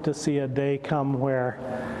love to see a day come where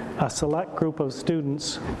a select group of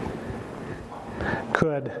students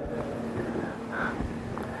could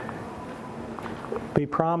be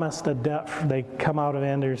promised they come out of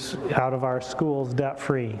Andrews, out of our schools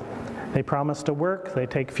debt-free. They promise to work, they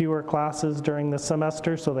take fewer classes during the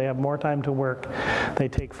semester so they have more time to work. They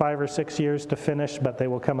take 5 or 6 years to finish, but they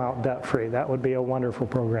will come out debt-free. That would be a wonderful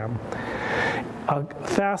program. A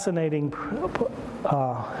fascinating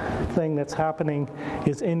thing that's happening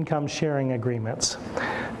is income sharing agreements.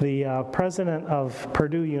 The president of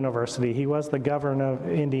Purdue University, he was the governor of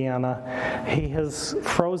Indiana, he has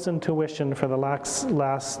frozen tuition for the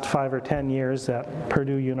last 5 or 10 years at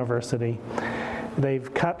Purdue University.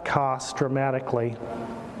 They've cut costs dramatically,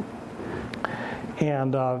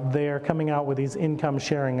 and they are coming out with these income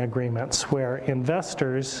sharing agreements where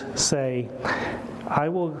investors say, I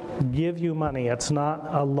will give you money. It's not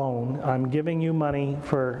a loan. I'm giving you money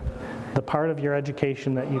for the part of your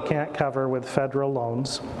education that you can't cover with federal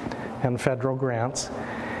loans and federal grants.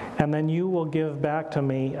 And then you will give back to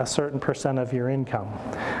me a certain percent of your income.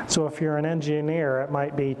 So if you're an engineer, it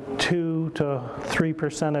might be 2 to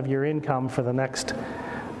 3% of your income for the next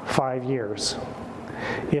 5 years.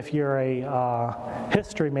 If you're a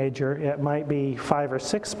history major, it might be 5 or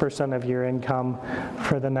 6% of your income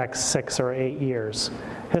for the next 6 or 8 years.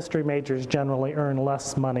 History majors generally earn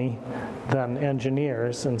less money than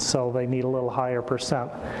engineers, and so they need a little higher percent.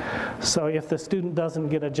 So if the student doesn't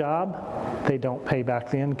get a job, they don't pay back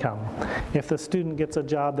the income. If the student gets a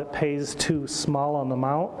job that pays too small an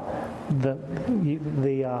amount,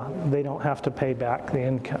 they don't have to pay back the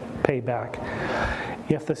income.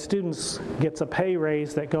 If the student gets a pay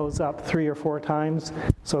raise that goes up 3 or 4 times,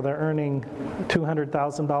 so they're earning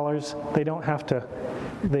 $200,000, they don't have to.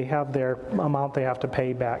 They have their amount they have to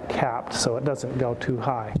pay back capped, so it doesn't go too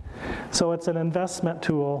high. So it's an investment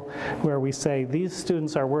tool where we say these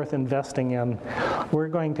students are worth investing in. We're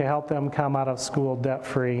going to help them come out of school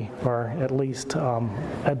debt-free, or at least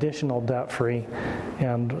additional debt-free,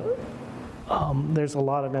 and there's a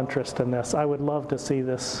lot of interest in this. I would love to see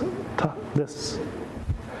this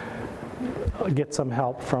get some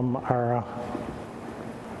help from our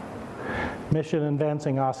mission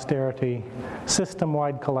advancing austerity,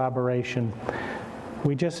 system-wide collaboration.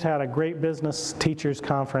 We just had a great business teachers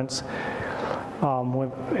conference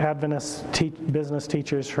with Adventist business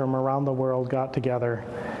teachers from around the world got together.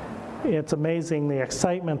 It's amazing the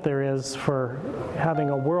excitement there is for having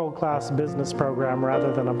a world-class business program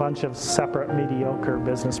rather than a bunch of separate mediocre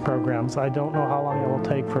business programs. I don't know how long it will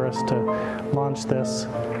take for us to launch this.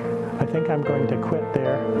 I think I'm going to quit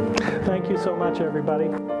there. Thank you so much, everybody.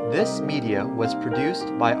 This media was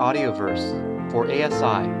produced by Audioverse for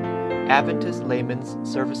ASI, Adventist Layman's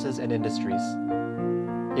Services and Industries.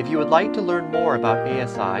 If you would like to learn more about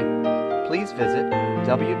ASI, please visit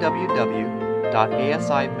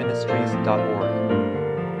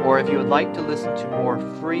www.asiministries.org. Or if you would like to listen to more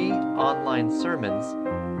free online sermons,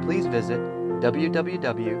 please visit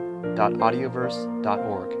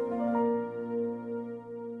www.audioverse.org.